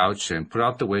on the couch and put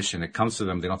out the wish and it comes to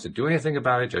them. They don't have to do anything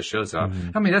about it. It just shows up.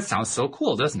 I mean, that sounds so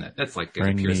cool, doesn't it? That's like it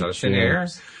appears out of thin air.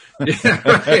 Yeah,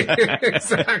 right.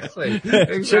 Exactly.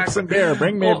 Chips and beer.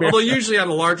 Bring me a beer. Although usually on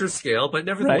a larger scale, but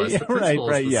nevertheless, the principle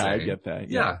is the same. I get that.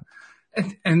 Yeah.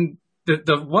 And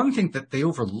the one thing that they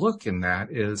overlook in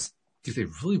that is, do they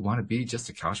really want to be just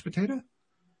a couch potato?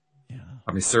 Yeah.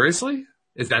 I mean, seriously?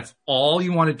 Is that all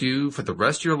you want to do for the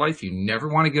rest of your life? You never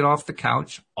want to get off the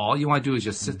couch. All you want to do is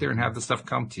just sit there and have the stuff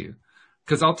come to you.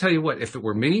 Because I'll tell you what, if it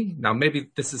were me, now maybe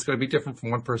this is going to be different from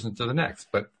one person to the next,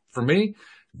 but for me,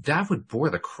 that would bore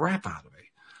the crap out of me.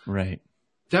 Right.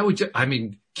 That would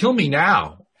kill me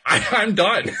now. I'm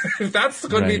done. If that's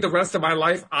going to be the rest of my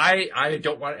life, I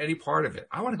don't want any part of it.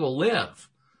 I want to go live,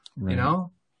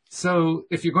 So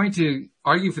if you're going to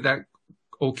argue for that,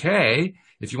 okay.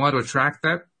 If you want to attract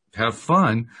that, have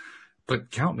fun.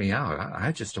 but count me out.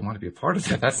 I just don't want to be a part of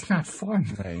that. That's not fun.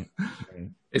 Right. Right.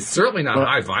 It's certainly not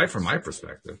high vibe from my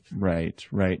perspective. Right.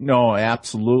 Right. No,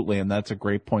 absolutely. And that's a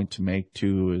great point to make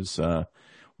too, is,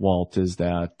 Walt, is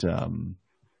that,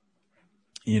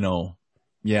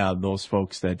 those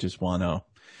folks that just want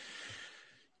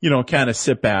to, kind of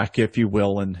sit back, if you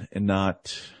will, and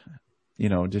not,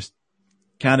 just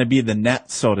kind of be the net,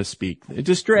 so to speak.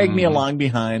 Just drag me along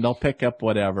behind. I'll pick up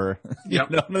whatever.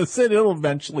 Yep. It'll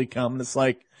eventually come. And it's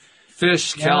like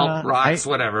fish, kelp, rocks,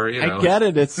 whatever. I get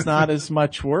it. It's not as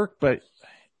much work, but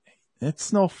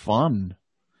it's no fun.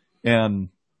 And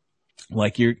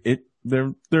like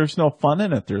there's no fun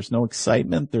in it. There's no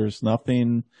excitement. There's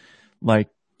nothing like,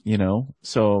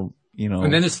 so.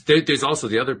 And then there's also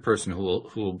the other person who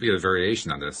will be a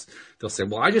variation on this. They'll say,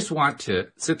 well, I just want to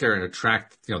sit there and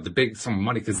attract, the big sum of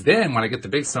money, because then when I get the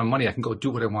big sum of money, I can go do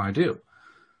what I want to do.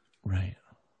 Right.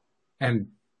 And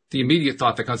the immediate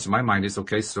thought that comes to my mind is,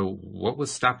 okay, so what was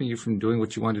stopping you from doing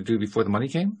what you wanted to do before the money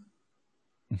came?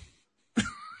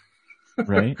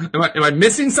 Right. Am I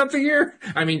missing something here?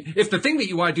 I mean, if the thing that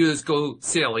you want to do is go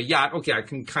sail a yacht, okay, I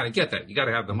can kind of get that. You got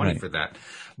to have the money for that.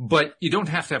 But you don't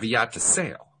have to have a yacht to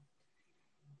sail.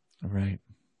 Right.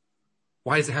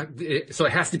 Why is it? So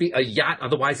it has to be a yacht,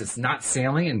 otherwise it's not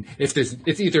sailing. And if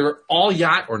it's either all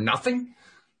yacht or nothing.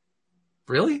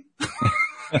 Really?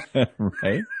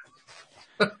 Right.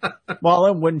 Well,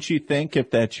 and wouldn't you think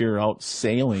if that you're out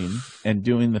sailing and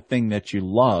doing the thing that you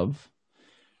love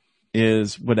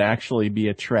would actually be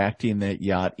attracting that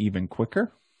yacht even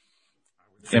quicker?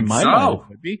 In my mind, it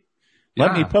would be.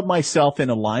 Let me put myself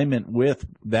in alignment with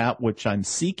that which I'm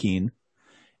seeking.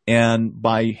 And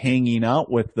by hanging out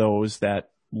with those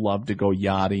that love to go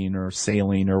yachting or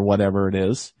sailing or whatever it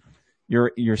is,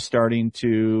 you're starting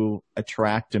to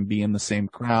attract and be in the same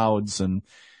crowds. And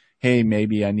hey,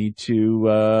 maybe I need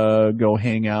to go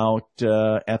hang out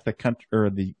at the country or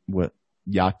the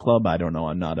yacht club. I don't know.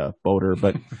 I'm not a boater,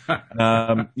 but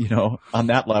on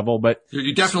that level. But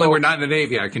you definitely were not in the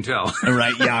Navy, I can tell.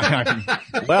 Right? Yeah,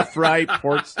 left, right,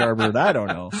 port, starboard. I don't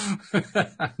know,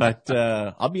 but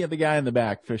I'll be the guy in the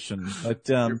back fishing. But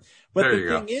the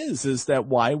thing is that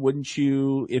why wouldn't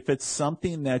you, if it's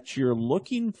something that you're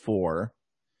looking for,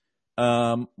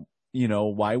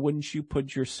 why wouldn't you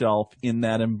put yourself in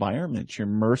that environment? You're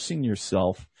immersing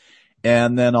yourself,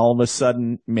 and then all of a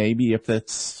sudden, maybe if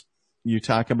it's you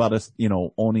talk about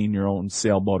owning your own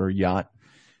sailboat or yacht,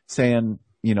 saying,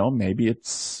 maybe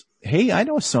it's, hey, I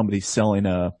know somebody selling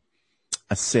a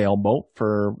sailboat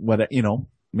for what,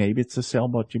 maybe it's a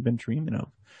sailboat you've been dreaming of.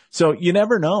 So you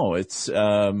never know. It's,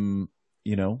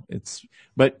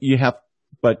 but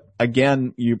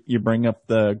again, you bring up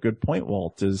the good point,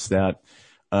 Walt, is that,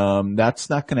 that's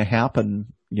not going to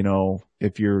happen,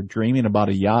 if you're dreaming about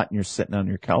a yacht and you're sitting on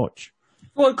your couch.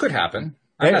 Well, it could happen.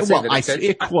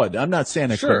 It could. I'm not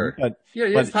saying it sure. couldn't, but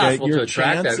it's possible to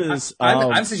attract that.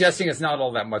 I'm suggesting it's not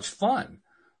all that much fun.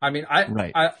 I mean,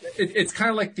 it's kind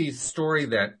of like the story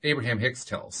that Abraham Hicks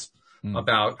tells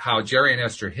about how Jerry and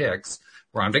Esther Hicks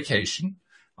were on vacation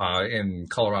in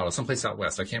Colorado, someplace out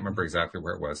west. I can't remember exactly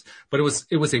where it was, but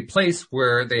it was a place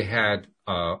where they had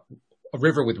a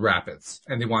river with rapids,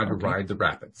 and they wanted to ride the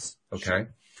rapids. Okay,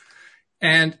 sure.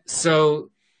 And so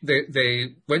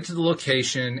they went to the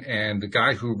location, and the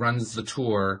guy who runs the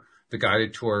tour, the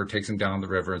guided tour, takes them down the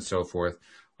river and so forth,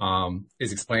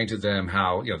 is explaining to them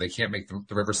how, they can't make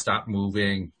the river stop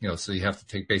moving, so you have to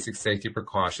take basic safety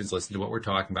precautions, listen to what we're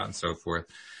talking about and so forth.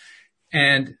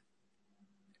 And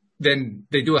then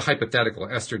they do a hypothetical.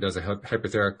 Esther does a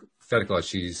hypothetical as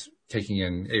she's taking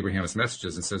in Abraham's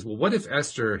messages and says, well, what if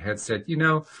Esther had said,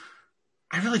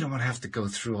 I really don't want to have to go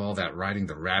through all that riding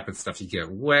the rapid stuff. You get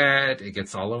wet. It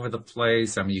gets all over the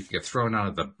place. I mean, you can get thrown out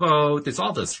of the boat. There's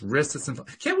all this risk that's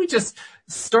involved. Can't we just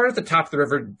start at the top of the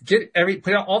river,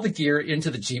 put out all the gear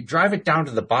into the Jeep, drive it down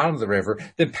to the bottom of the river,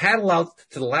 then paddle out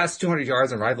to the last 200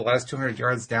 yards and ride the last 200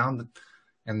 yards down?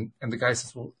 And the guy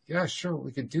says, well, yeah, sure,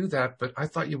 we could do that, but I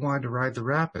thought you wanted to ride the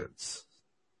rapids.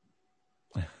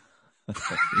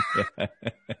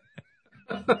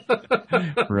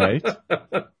 Right.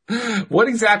 What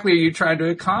exactly are you trying to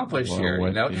accomplish here?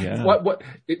 Yeah.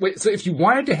 So if you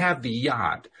wanted to have the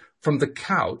yacht from the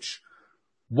couch,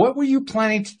 what were you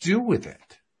planning to do with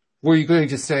it? Were you going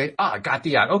to say, I got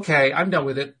the yacht. Okay, I'm done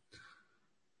with it.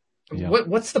 Yeah.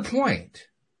 What's the point?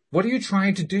 What are you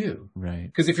trying to do? Right.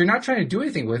 Because if you're not trying to do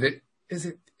anything with it,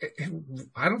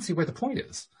 I don't see where the point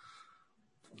is.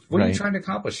 What are you trying to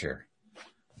accomplish here?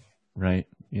 Right.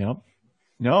 Yep.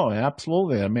 No,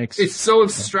 absolutely. That makes it's so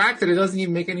abstract that it doesn't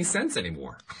even make any sense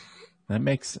anymore. That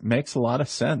makes a lot of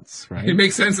sense, right? It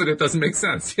makes sense that it doesn't make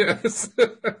sense. Yes.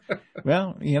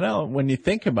 Well, when you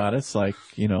think about it, it's like,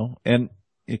 and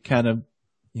it kind of,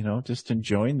 just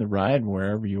enjoying the ride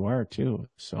wherever you are too.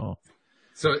 So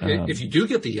if you do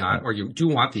get the yacht, or you do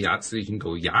want the yacht so you can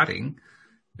go yachting,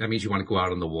 that means you want to go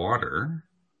out on the water.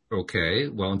 Okay.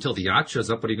 Well, until the yacht shows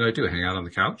up, what are you going to do? Hang out on the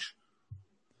couch?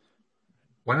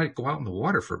 Why not go out in the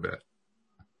water for a bit?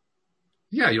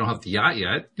 Yeah, you don't have the yacht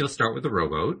yet. You'll start with the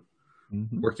rowboat,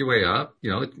 work your way up,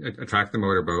 attract the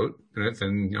motorboat, and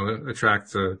then,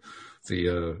 attract the I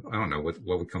don't know what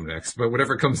would come next, but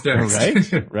whatever comes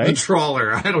next. Right. The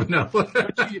trawler. I don't know.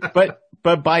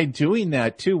 But by doing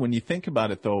that too, when you think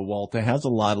about it though, Walt, it has a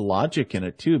lot of logic in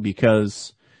it too,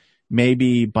 because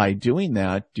maybe by doing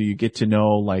that, do you get to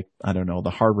know, like, I don't know, the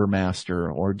harbor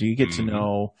master, or do you get to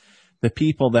know the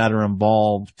people that are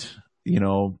involved,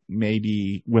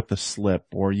 maybe with the slip,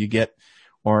 or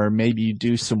maybe you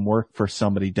do some work for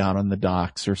somebody down on the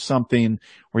docks or something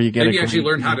where you get maybe actually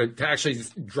learn how to actually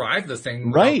drive the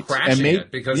thing right without crashing and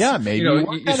it, because maybe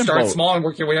you start small and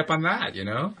work your way up on that.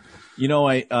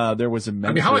 There was a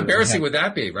mentor. How embarrassing would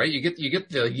that be, right? You get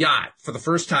the yacht for the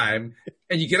first time,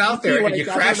 and you get out there and you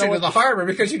crash into the harbor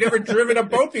because you've never driven a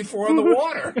boat before on the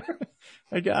water.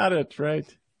 I got it right.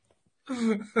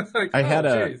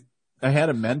 I had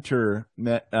a mentor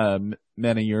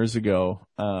many years ago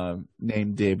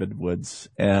named David Woods,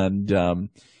 and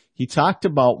he talked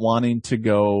about wanting to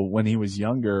go when he was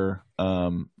younger.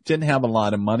 Didn't have a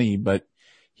lot of money, but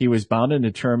he was bound and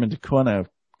determined to kind of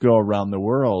go around the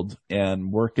world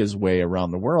and work his way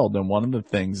around the world. And one of the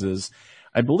things is,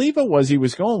 I believe it was, he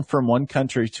was going from one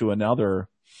country to another,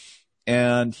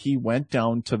 and he went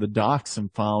down to the docks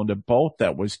and found a boat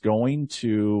that was going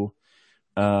to,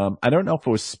 I don't know if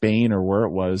it was Spain or where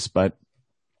it was, but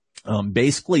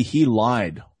basically he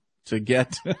lied to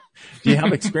get, do you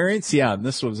have experience? Yeah. And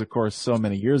this was, of course, so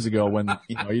many years ago when,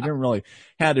 you didn't really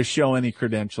had to show any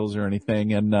credentials or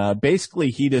anything. And basically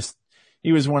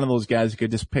he was one of those guys who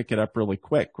could just pick it up really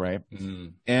quick, right?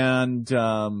 And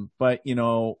but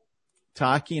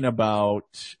talking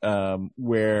about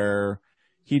where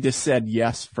he just said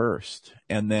yes first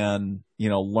and then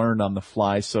learned on the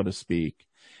fly, so to speak.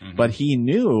 But he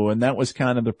knew, and that was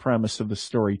kind of the premise of the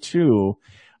story too,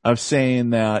 of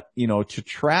saying that to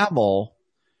travel,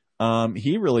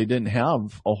 he really didn't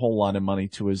have a whole lot of money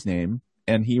to his name,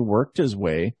 and he worked his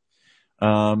way.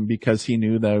 Because he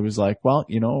knew that it was like, well,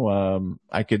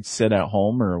 I could sit at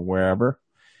home or wherever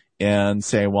and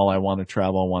say, well, I want to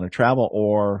travel,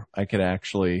 or I could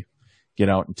actually get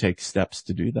out and take steps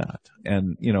to do that.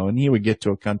 And, and he would get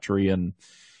to a country, and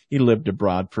he lived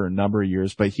abroad for a number of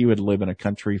years, but he would live in a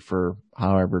country for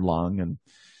however long and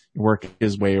work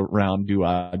his way around, do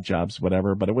odd jobs,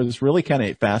 whatever. But it was really kind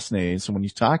of fascinating. So when you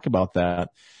talk about that,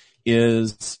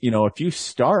 is, if you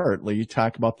start, like you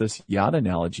talk about this yacht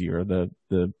analogy or the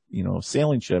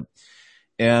sailing ship,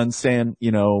 and saying,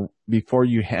 before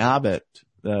you have it,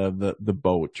 the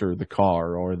boat or the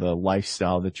car or the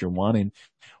lifestyle that you're wanting,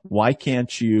 why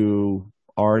can't you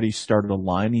already start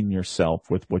aligning yourself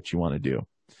with what you want to do?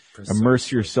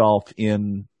 Immerse yourself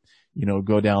in,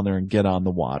 go down there and get on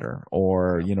the water,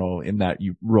 or, in that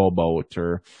rowboat,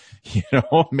 or,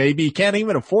 maybe you can't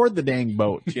even afford the dang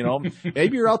boat,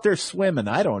 maybe you're out there swimming.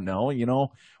 I don't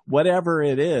know, whatever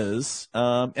it is.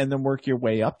 And then work your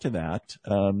way up to that.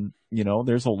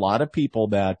 There's a lot of people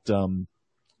that,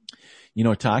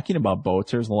 talking about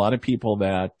boats, there's a lot of people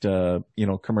that,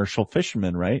 commercial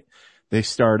fishermen, right? They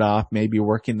start off maybe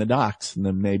working the docks and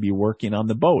then maybe working on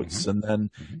the boats and then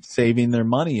saving their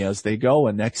money as they go.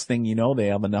 And next thing you know, they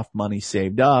have enough money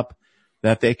saved up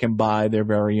that they can buy their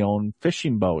very own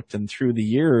fishing boat. And through the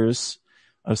years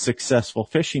of successful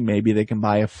fishing, maybe they can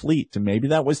buy a fleet, and maybe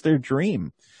that was their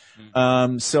dream.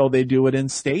 So they do it in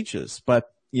stages, but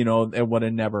it would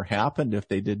have never happened if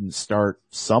they didn't start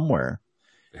somewhere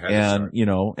and,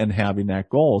 and having that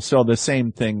goal. So the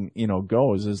same thing,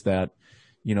 goes is that,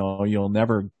 you'll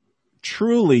never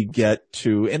truly get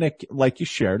to, and it, like you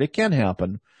shared, it can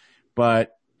happen,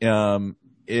 but,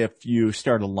 if you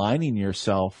start aligning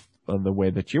yourself the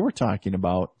way that you were talking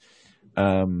about,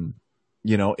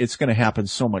 it's going to happen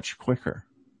so much quicker.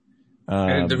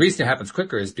 And the reason it happens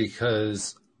quicker is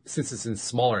because since it's in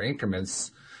smaller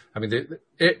increments, I mean,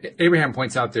 Abraham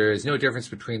points out there is no difference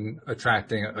between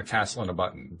attracting a castle and a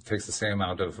button. It takes the same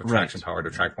amount of attraction power to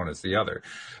attract one as the other.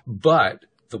 But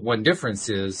the one difference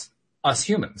is us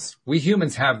humans. We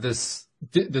humans have this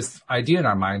idea in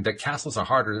our mind that castles are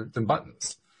harder than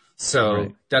buttons.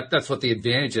 So that's what the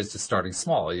advantage is to starting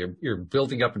small. You're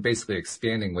building up and basically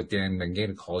expanding what Dan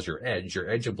Mangena calls your edge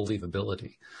of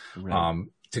believability. Right.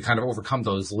 to kind of overcome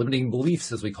those limiting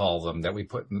beliefs, as we call them, that we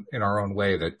put in our own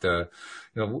way, that,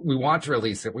 we want to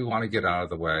release it. We want to get out of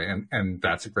the way. And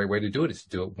that's a great way to do it, is to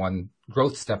do it one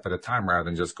growth step at a time rather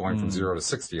than just going from 0 to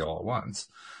 60 all at once.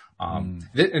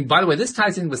 And by the way, this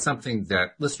ties in with something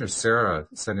that listener Sarah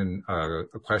sent in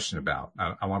a question about.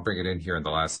 I want to bring it in here in the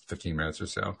last 15 minutes or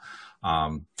so.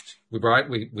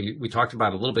 We talked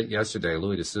about it a little bit yesterday.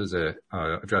 Louis D'Souza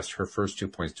addressed her first 2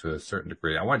 points to a certain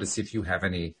degree. I wanted to see if you have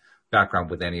any background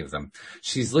with any of them.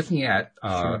 She's looking at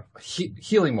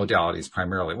healing modalities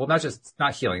primarily. Well,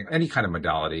 not healing, any kind of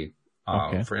modality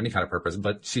for any kind of purpose,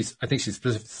 but I think she's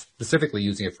specifically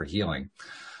using it for healing.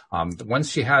 The ones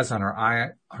she has on her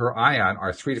ION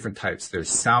are 3 different types. There's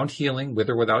sound healing with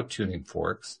or without tuning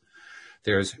forks.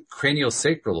 There's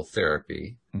craniosacral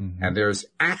therapy, and there's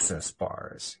access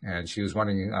bars. And she was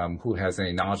wondering who has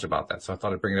any knowledge about that. So I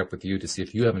thought I'd bring it up with you to see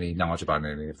if you have any knowledge about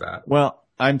any of that. Well,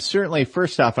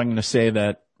 first off, I'm going to say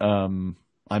that I'm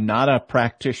not a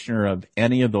practitioner of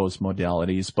any of those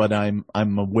modalities, but I'm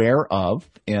aware of,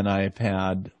 and I've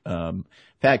had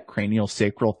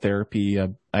craniosacral therapy.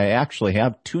 I actually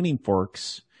have tuning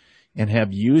forks and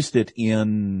have used it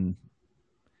in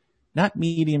not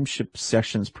mediumship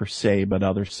sessions per se, but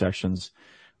other sessions.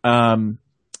 And,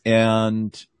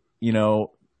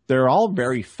 they're all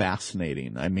very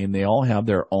fascinating. I mean, they all have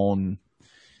their own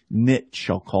niche,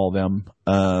 I'll call them.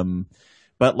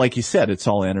 But like you said, it's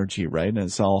all energy, right? And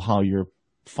it's all how you're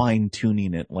fine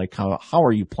tuning it. Like how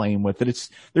are you playing with it?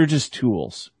 They're just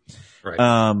tools. Right.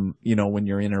 When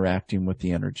you're interacting with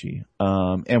the energy.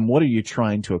 And what are you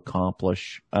trying to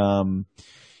accomplish?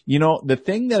 The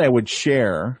thing that I would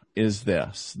share is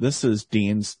this. This is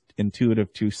Dean's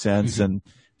intuitive 2 cents, and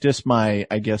just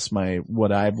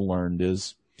what I've learned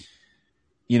is,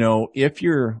 if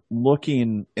you're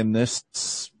looking in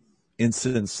this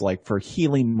instance, like for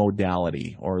healing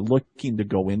modality or looking to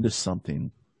go into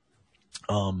something,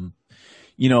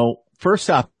 first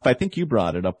off, I think you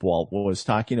brought it up, Walt, was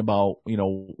talking about,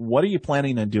 what are you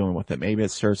planning on doing with it? Maybe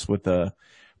it starts with a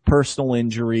personal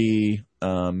injury,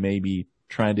 maybe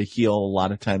trying to heal. A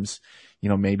lot of times,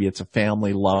 maybe it's a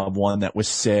family loved one that was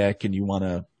sick and you want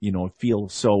to, feel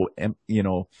so,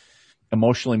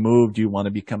 emotionally moved. You want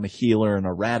to become a healer and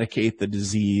eradicate the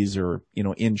disease or,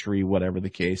 injury, whatever the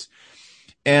case.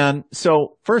 And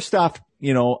so first off,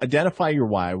 identify your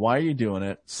why. Why are you doing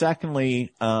it?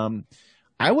 Secondly,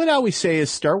 I would always say is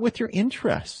start with your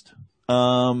interest.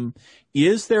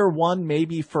 Is there one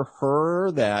maybe for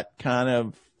her that kind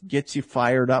of gets you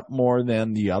fired up more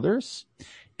than the others?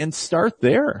 And start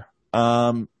there.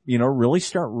 Really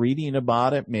start reading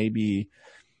about it, maybe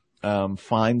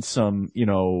find some,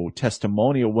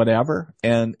 testimonial, whatever.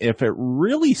 And if it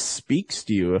really speaks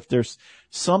to you, if there's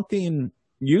something,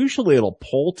 usually it'll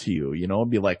pull to you,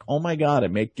 be like, oh my God,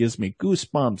 gives me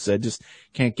goosebumps. I just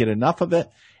can't get enough of it.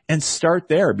 And start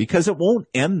there, because it won't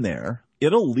end there.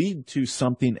 It'll lead to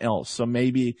something else. So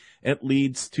maybe it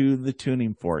leads to the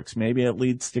tuning forks. Maybe it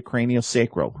leads to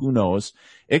craniosacral. Who knows?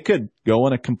 It could go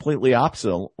in a completely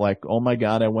opposite, like, oh my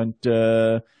God,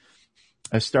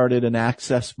 I started an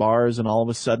access bars and all of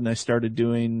a sudden did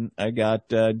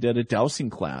a dowsing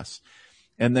class.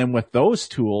 And then with those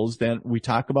tools, then we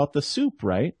talk about the soup,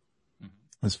 right?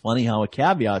 It's funny how a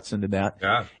caveats into that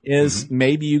is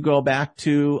maybe you go back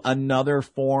to another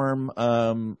form,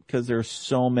 cause there's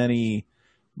so many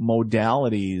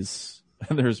modalities.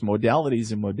 There's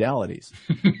modalities and modalities.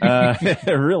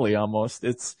 Really almost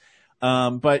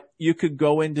but you could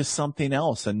go into something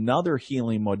else, another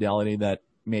healing modality that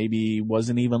maybe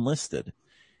wasn't even listed,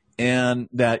 and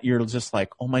that you're just like,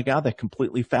 oh my God, that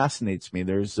completely fascinates me.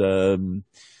 There's,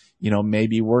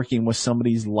 maybe working with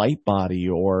somebody's light body,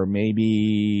 or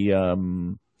maybe,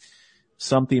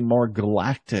 something more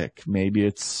galactic. Maybe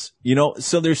it's,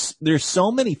 so there's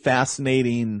so many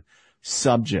fascinating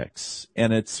subjects,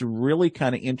 and it's really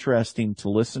kind of interesting to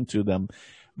listen to them.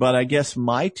 But I guess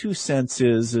my 2 cents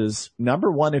is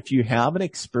number one, if you haven't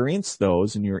experienced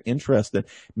those and you're interested,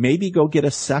 maybe go get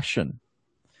a session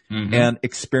and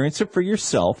experience it for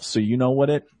yourself. So what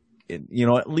at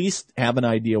least have an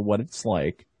idea what it's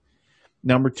like.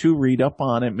 Number 2, read up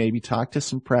on it, maybe talk to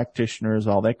some practitioners,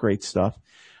 all that great stuff.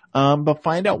 But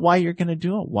find out why you're going to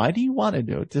do it. Why do you want to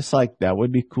do it? Just like, that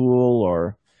would be cool,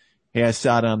 or, hey, I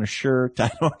saw it on a shirt.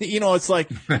 I don't, it's like,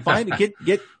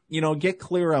 get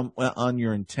clear on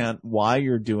your intent, why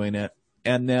you're doing it,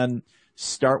 and then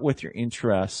start with your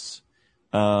interests.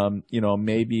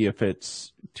 Maybe if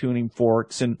it's tuning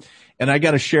forks, and I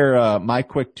got to share, my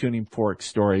quick tuning fork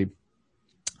story.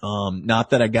 Not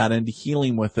that I got into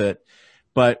healing with it,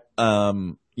 but,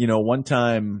 one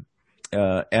time,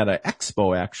 at an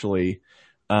expo, actually,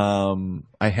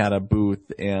 I had a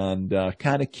booth, and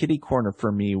kind of kitty corner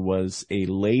for me was a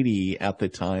lady at the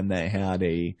time that had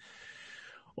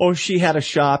she had a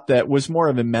shop that was more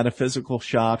of a metaphysical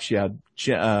shop. She had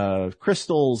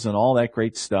crystals and all that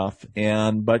great stuff,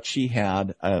 but she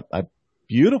had a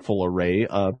beautiful array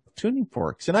of tuning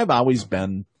forks. And I've always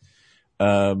been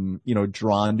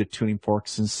drawn to tuning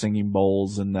forks and singing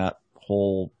bowls and that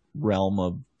whole realm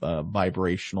of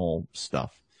vibrational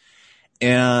stuff.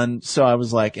 And so I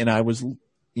was like, and I was,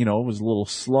 it was a little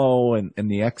slow in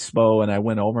the expo, and I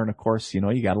went over, and of course, you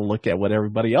got to look at what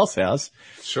everybody else has.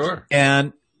 Sure.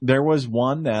 And there was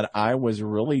one that I was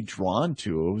really drawn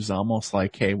to. It was almost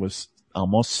like, hey, it was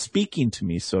almost speaking to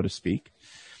me, so to speak.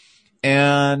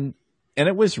 And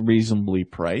it was reasonably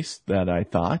priced, that I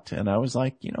thought. And I was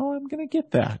like, I'm going to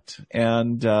get that.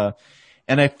 And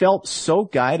I felt so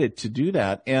guided to do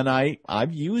that. And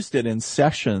I've used it in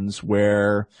sessions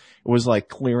where it was like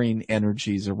clearing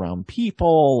energies around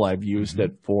people. I've used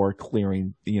it for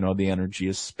clearing, the energy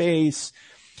of space.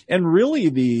 And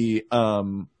really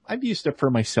I've used it for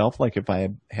myself, like if I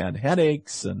had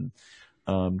headaches and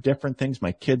different things.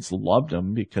 My kids loved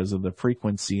them because of the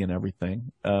frequency and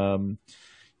everything.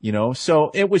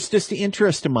 So it was just the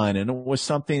interest of mine, and it was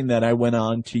something that I went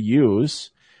on to use.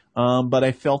 But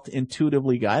I felt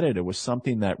intuitively guided. It was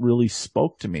something that really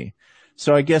spoke to me.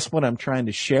 So I guess what I'm trying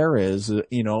to share is,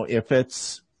 if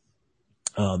it's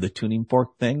the tuning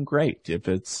fork thing, great. If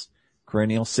it's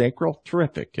cranial sacral,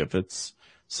 terrific. If it's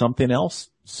something else,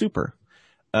 super.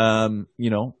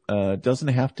 It doesn't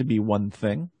have to be one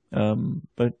thing,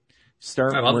 but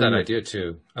start. I love that idea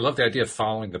too. I love the idea of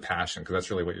following the passion, because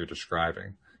that's really what you're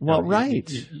describing. Well, right.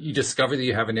 You discover that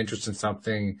you have an interest in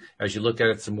something. As you look at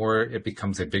it some more, it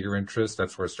becomes a bigger interest.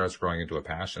 That's where it starts growing into a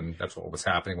passion. That's what was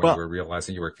happening when you were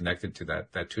realizing you were connected to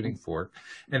that tuning fork.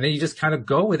 And then you just kind of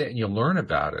go with it and you learn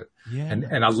about it. Yeah.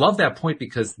 And I love that point,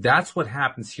 because that's what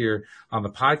happens here on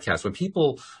the podcast. When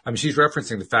people, she's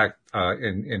referencing the fact,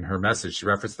 in her message, she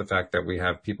referenced the fact that we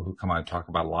have people who come on and talk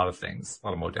about a lot of things, a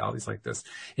lot of modalities like this.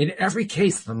 In every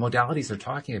case, the modalities they're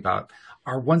talking about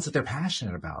are ones that they're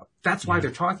passionate about. That's why they're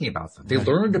talking about them. They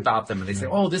learned about them, and they say,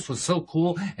 oh, this was so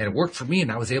cool, and it worked for me,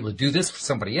 and I was able to do this for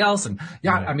somebody else. And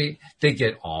they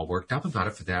get all worked up about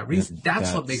it for that reason.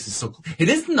 That's what makes it so cool. It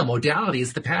isn't the modality,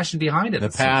 it's the passion behind it. The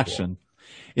passion.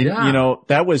 So cool.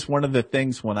 That was one of the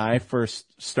things when I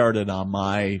first started on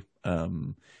my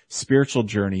spiritual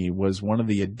journey. Was one of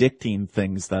the addicting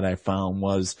things that I found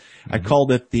was I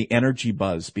called it the energy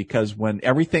buzz, because when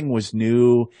everything was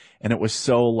new and it was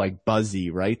so like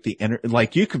buzzy, right?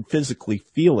 Like you could physically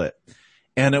feel it,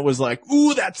 and it was like,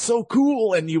 ooh, that's so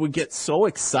cool. And you would get so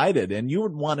excited, and you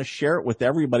would want to share it with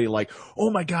everybody. Like,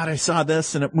 oh my God, I saw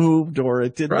this and it moved, or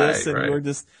it did this. And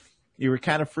you were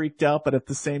kind of freaked out, but at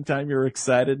the same time you were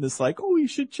excited, and it's like, oh, you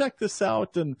should check this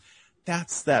out. And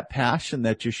that's that passion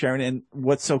that you're sharing. And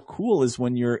what's so cool is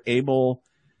when you're able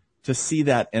to see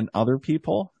that in other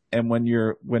people, and when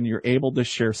you're able to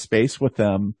share space with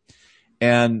them,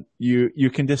 and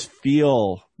you can just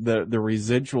feel the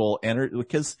residual energy,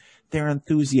 because they're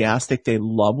enthusiastic. They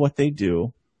love what they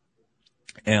do.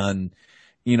 And,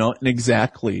 and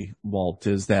exactly, Walt,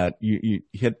 is that you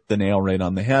hit the nail right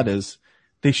on the head, is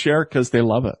they share because they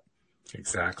love it.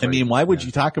 Exactly. Why would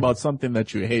you talk about something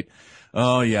that you hate?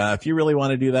 Oh yeah, if you really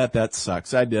want to do that, that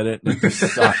sucks. I did it. It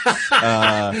just sucks.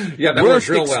 That works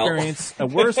real well. A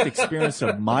worst experience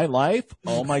of my life.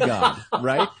 Oh my God,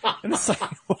 right? And it's like,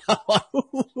 wow,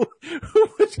 who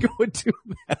would go do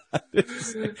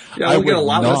that? I would get a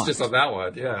lot of listeners on that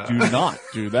one. Yeah. Do not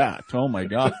do that. Oh my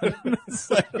God.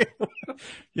 It's like,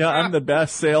 I'm the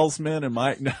best salesman in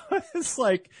my. No, it's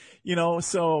like,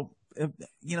 so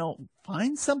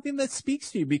find something that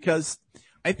speaks to you, because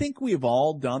I think we've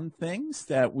all done things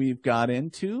that we've got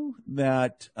into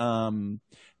that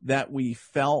we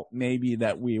felt maybe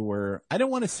that we were, I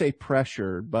don't want to say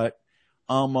pressured, but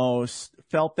almost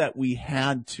felt that we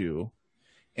had to,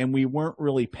 and we weren't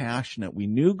really passionate. We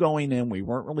knew going in, we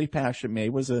weren't really passionate. Maybe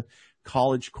it was a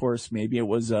college course, maybe it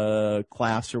was a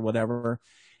class or whatever.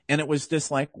 And it was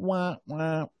just like, wah,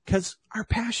 wah, because our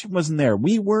passion wasn't there.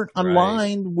 We weren't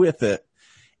aligned with it.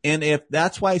 And if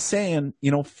that's why I'm saying,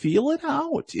 feel it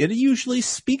out. It usually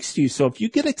speaks to you. So if you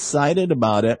get excited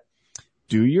about it,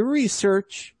 do your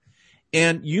research,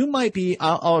 and you might be,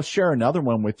 I'll share another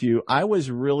one with you. I was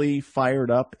really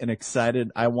fired up and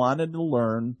excited. I wanted to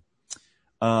learn,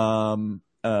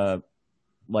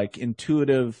 like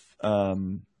intuitive,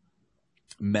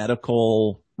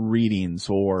 medical readings,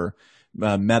 or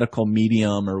medical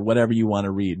medium, or whatever you want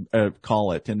to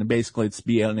call it. And basically it's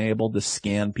being able to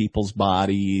scan people's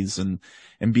bodies and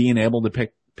being able to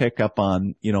pick up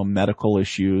on, medical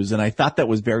issues. And I thought that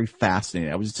was very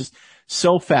fascinating. I was just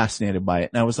so fascinated by it.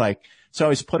 And I was like, so I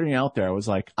was putting it out there. I was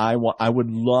like, I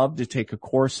would love to take a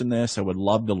course in this. I would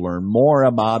love to learn more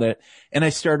about it. And I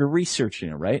started researching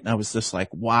it, right? And I was just like,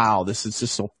 wow, this is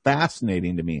just so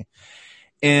fascinating to me.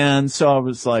 And so I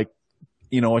was like,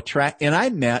 and I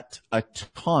met a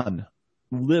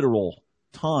literal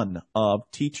ton of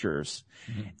teachers.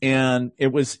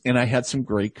 Mm-hmm. And I had some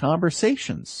great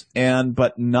conversations,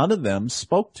 but none of them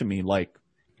spoke to me like,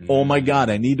 oh my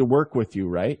God, I need to work with you,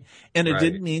 right? And it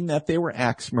didn't mean that they were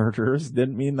axe murderers,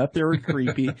 didn't mean that they were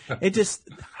creepy. I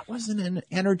wasn't in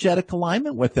energetic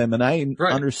alignment with them. And I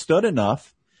understood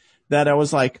enough that I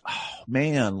was like, oh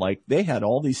man, like they had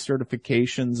all these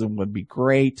certifications and would be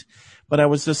great. But I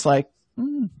was just like,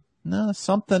 no,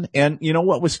 something. And you know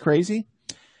what was crazy?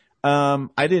 I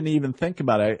didn't even think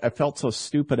about it. I felt so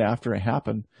stupid after it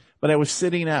happened, but I was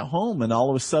sitting at home and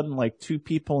all of a sudden like 2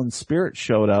 people in spirit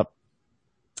showed up.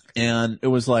 And it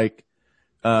was like,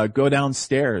 go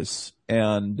downstairs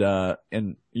and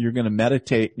you're going to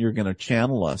meditate and you're going to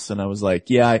channel us. And I was like,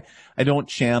 yeah, I don't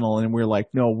channel. And we're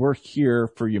like, no, we're here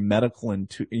for your medical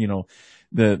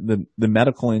the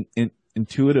medical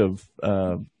intuitive,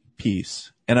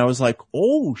 piece. And I was like,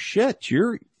 oh shit,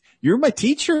 you're my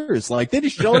teachers. Like they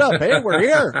just showed up. Hey, we're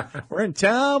here. We're in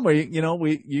town.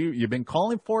 You've been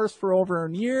calling for us for over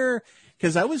a year.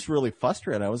 Cause I was really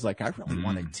frustrated. I was like, I really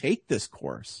want to take this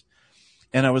course.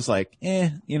 And I was like,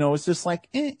 it's just like,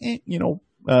 I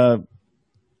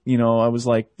was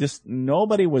like, just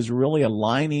nobody was really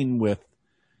aligning with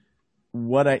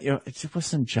what it just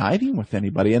wasn't jiving with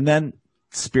anybody. And then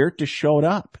spirit just showed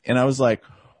up and I was like,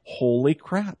 holy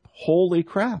crap.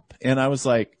 And I was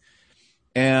like,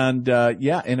 and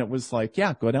it was like,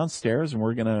 yeah, go downstairs and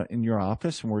we're going to, in your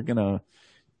office and we're going to,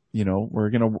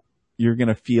 you're going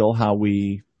to feel how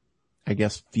we, I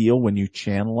guess, feel when you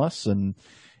channel us and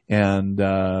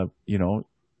we'll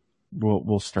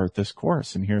start this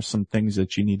course and here's some things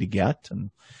that you need to get.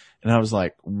 And I was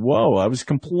like, whoa, I was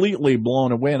completely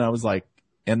blown away. And I was like,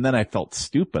 and then I felt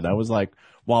stupid. I was like,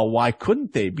 well, why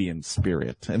couldn't they be in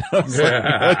spirit? And I was like,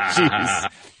 oh,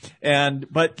 jeez.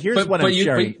 But here's what I'm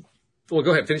sharing. Well,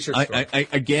 go ahead, finish your story. I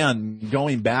again,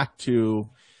 going back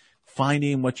to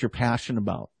finding what you're passionate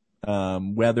about.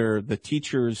 Whether the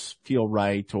teachers feel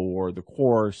right or the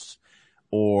course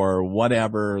or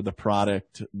whatever the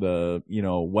product,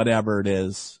 whatever it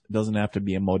is, it doesn't have to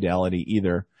be a modality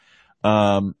either.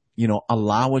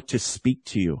 Allow it to speak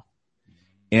to you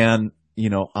and,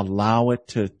 allow it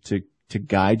to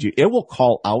guide you. It will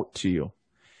call out to you.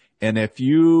 And if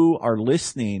you are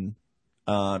listening,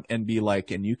 and be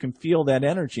like, and you can feel that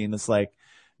energy and it's like,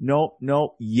 no,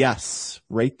 yes,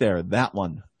 right there, that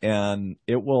one. And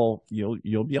you'll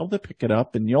be able to pick it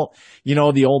up and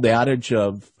the old adage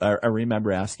of, I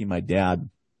remember asking my dad,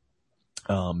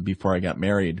 before I got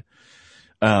married,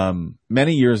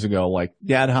 many years ago, like,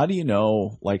 Dad, how did you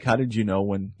know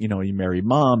when, you married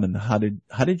Mom and how did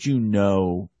you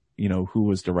know, who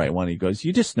was the right one? He goes,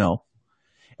 you just know.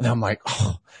 And I'm like,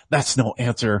 oh, that's no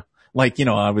answer. Like,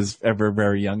 I was ever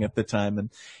very young at the time and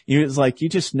he was like, you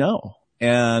just know.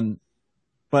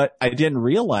 But I didn't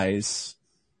realize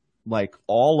like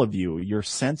all of you, your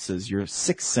senses, your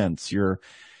sixth sense,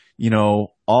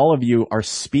 all of you are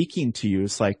speaking to you.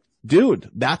 It's like,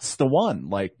 dude, that's the one.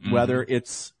 Like whether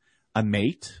it's a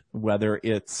mate, whether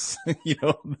it's,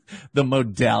 the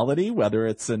modality, whether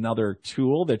it's another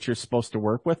tool that you're supposed to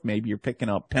work with. Maybe you're picking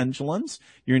up pendulums,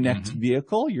 your next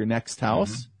vehicle, your next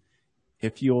house.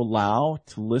 If you allow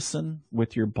to listen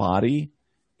with your body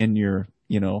and your,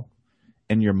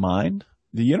 and your mind,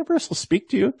 the universe will speak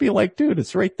to you. It'd be like, dude,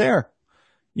 it's right there.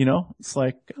 It's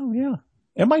like, oh yeah,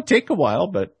 it might take a while,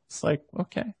 but it's like,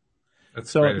 okay.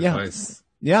 That's great advice.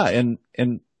 Yeah. And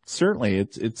certainly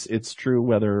it's true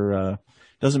whether,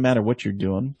 doesn't matter what you're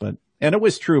doing, and it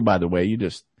was true, by the way, you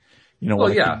just,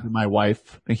 my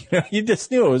wife, you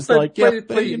just knew it was but you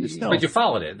just know. But you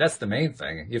followed it. That's the main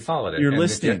thing. You followed it. You're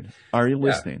listening. Are you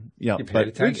listening? Yeah. You paid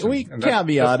attention. We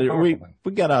caveated.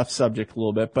 We got off subject a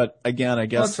little bit, but again, I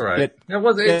guess. That's all right.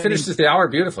 It finishes the hour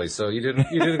beautifully, so you did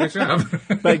a good job.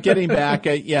 But getting back,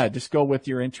 just go with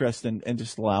your interest and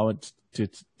just allow it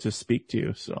to speak to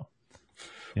you. So.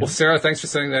 Yeah. Well, Sarah, thanks for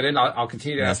sending that in. I'll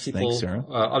continue to ask people,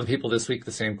 other people this week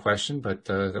the same question, but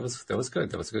that was good.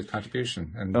 That was a good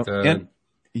contribution. And gotta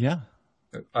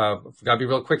be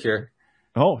real quick here.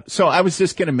 Oh, so I was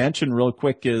just going to mention real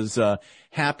quick is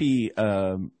happy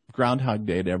Groundhog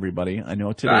Day to everybody. I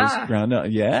know today's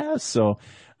Groundhog. Yeah. So,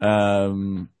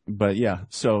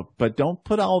 but don't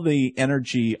put all the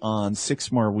energy on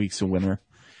 6 more weeks of winter.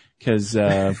 Cause,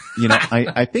 I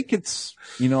think it's,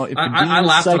 if I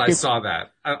laughed when I saw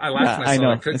that. I laughed when I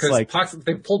saw that because like,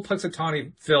 they pulled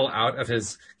Punxsutawney Phil out of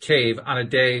his cave on a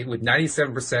day with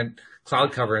 97%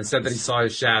 cloud cover and said that he saw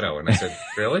his shadow. And I said,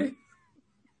 really?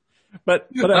 But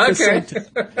at the same time,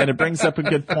 and it brings up a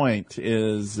good point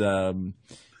is,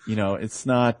 it's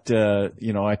not,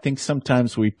 I think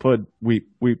sometimes we put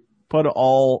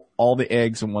all the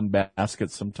eggs in one basket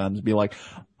sometimes, be like,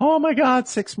 oh my God,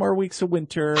 6 more weeks of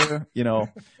winter,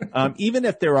 even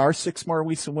if there are 6 more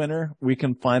weeks of winter, we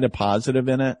can find a positive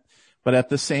in it. But at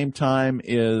the same time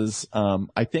is,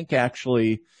 I think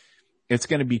actually it's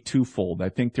going to be twofold. I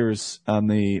think there's on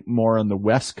the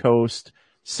West Coast,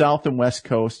 South and West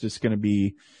Coast is going to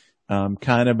be,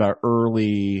 kind of our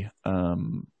early,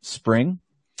 spring.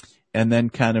 And then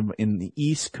kind of in the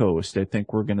East Coast, I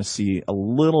think we're going to see a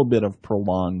little bit of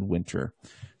prolonged winter.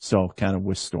 So kind of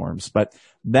with storms, but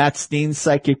that's Dean's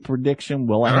psychic prediction.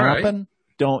 Will it happen? Right.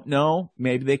 Don't know.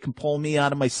 Maybe they can pull me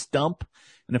out of my stump.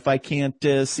 And if I can't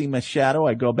see my shadow,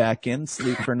 I go back in,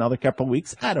 sleep for another couple of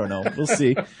weeks. I don't know. We'll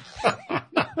see.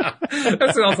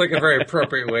 That sounds like a very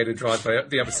appropriate way to draw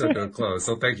the episode to a close.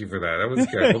 So thank you for that. That was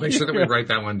good. We'll make sure that we write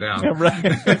that one down. Yeah,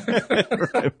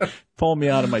 right. Pull me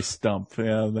out of my stump.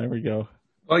 Yeah, there we go.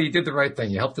 Well, you did the right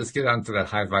thing. You helped us get onto that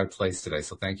high vibe place today.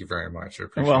 So thank you very much. I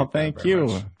appreciate Well, thank you.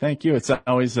 Much. Thank you. It's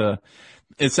always a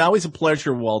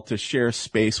pleasure, Walt, to share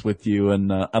space with you.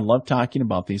 And, I love talking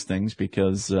about these things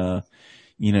because, it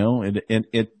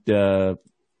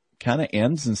kind of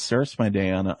ends and starts my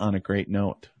day on a great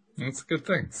note. That's a good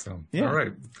thing. So, yeah. All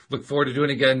right. Look forward to doing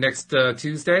it again next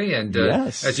Tuesday. And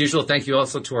yes. As usual, thank you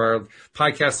also to our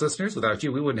podcast listeners. Without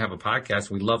you, we wouldn't have a podcast.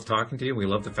 We love talking to you. We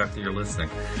love the fact that you're listening.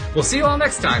 We'll see you all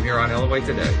next time here on LOA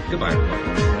Today. Goodbye,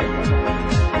 everyone.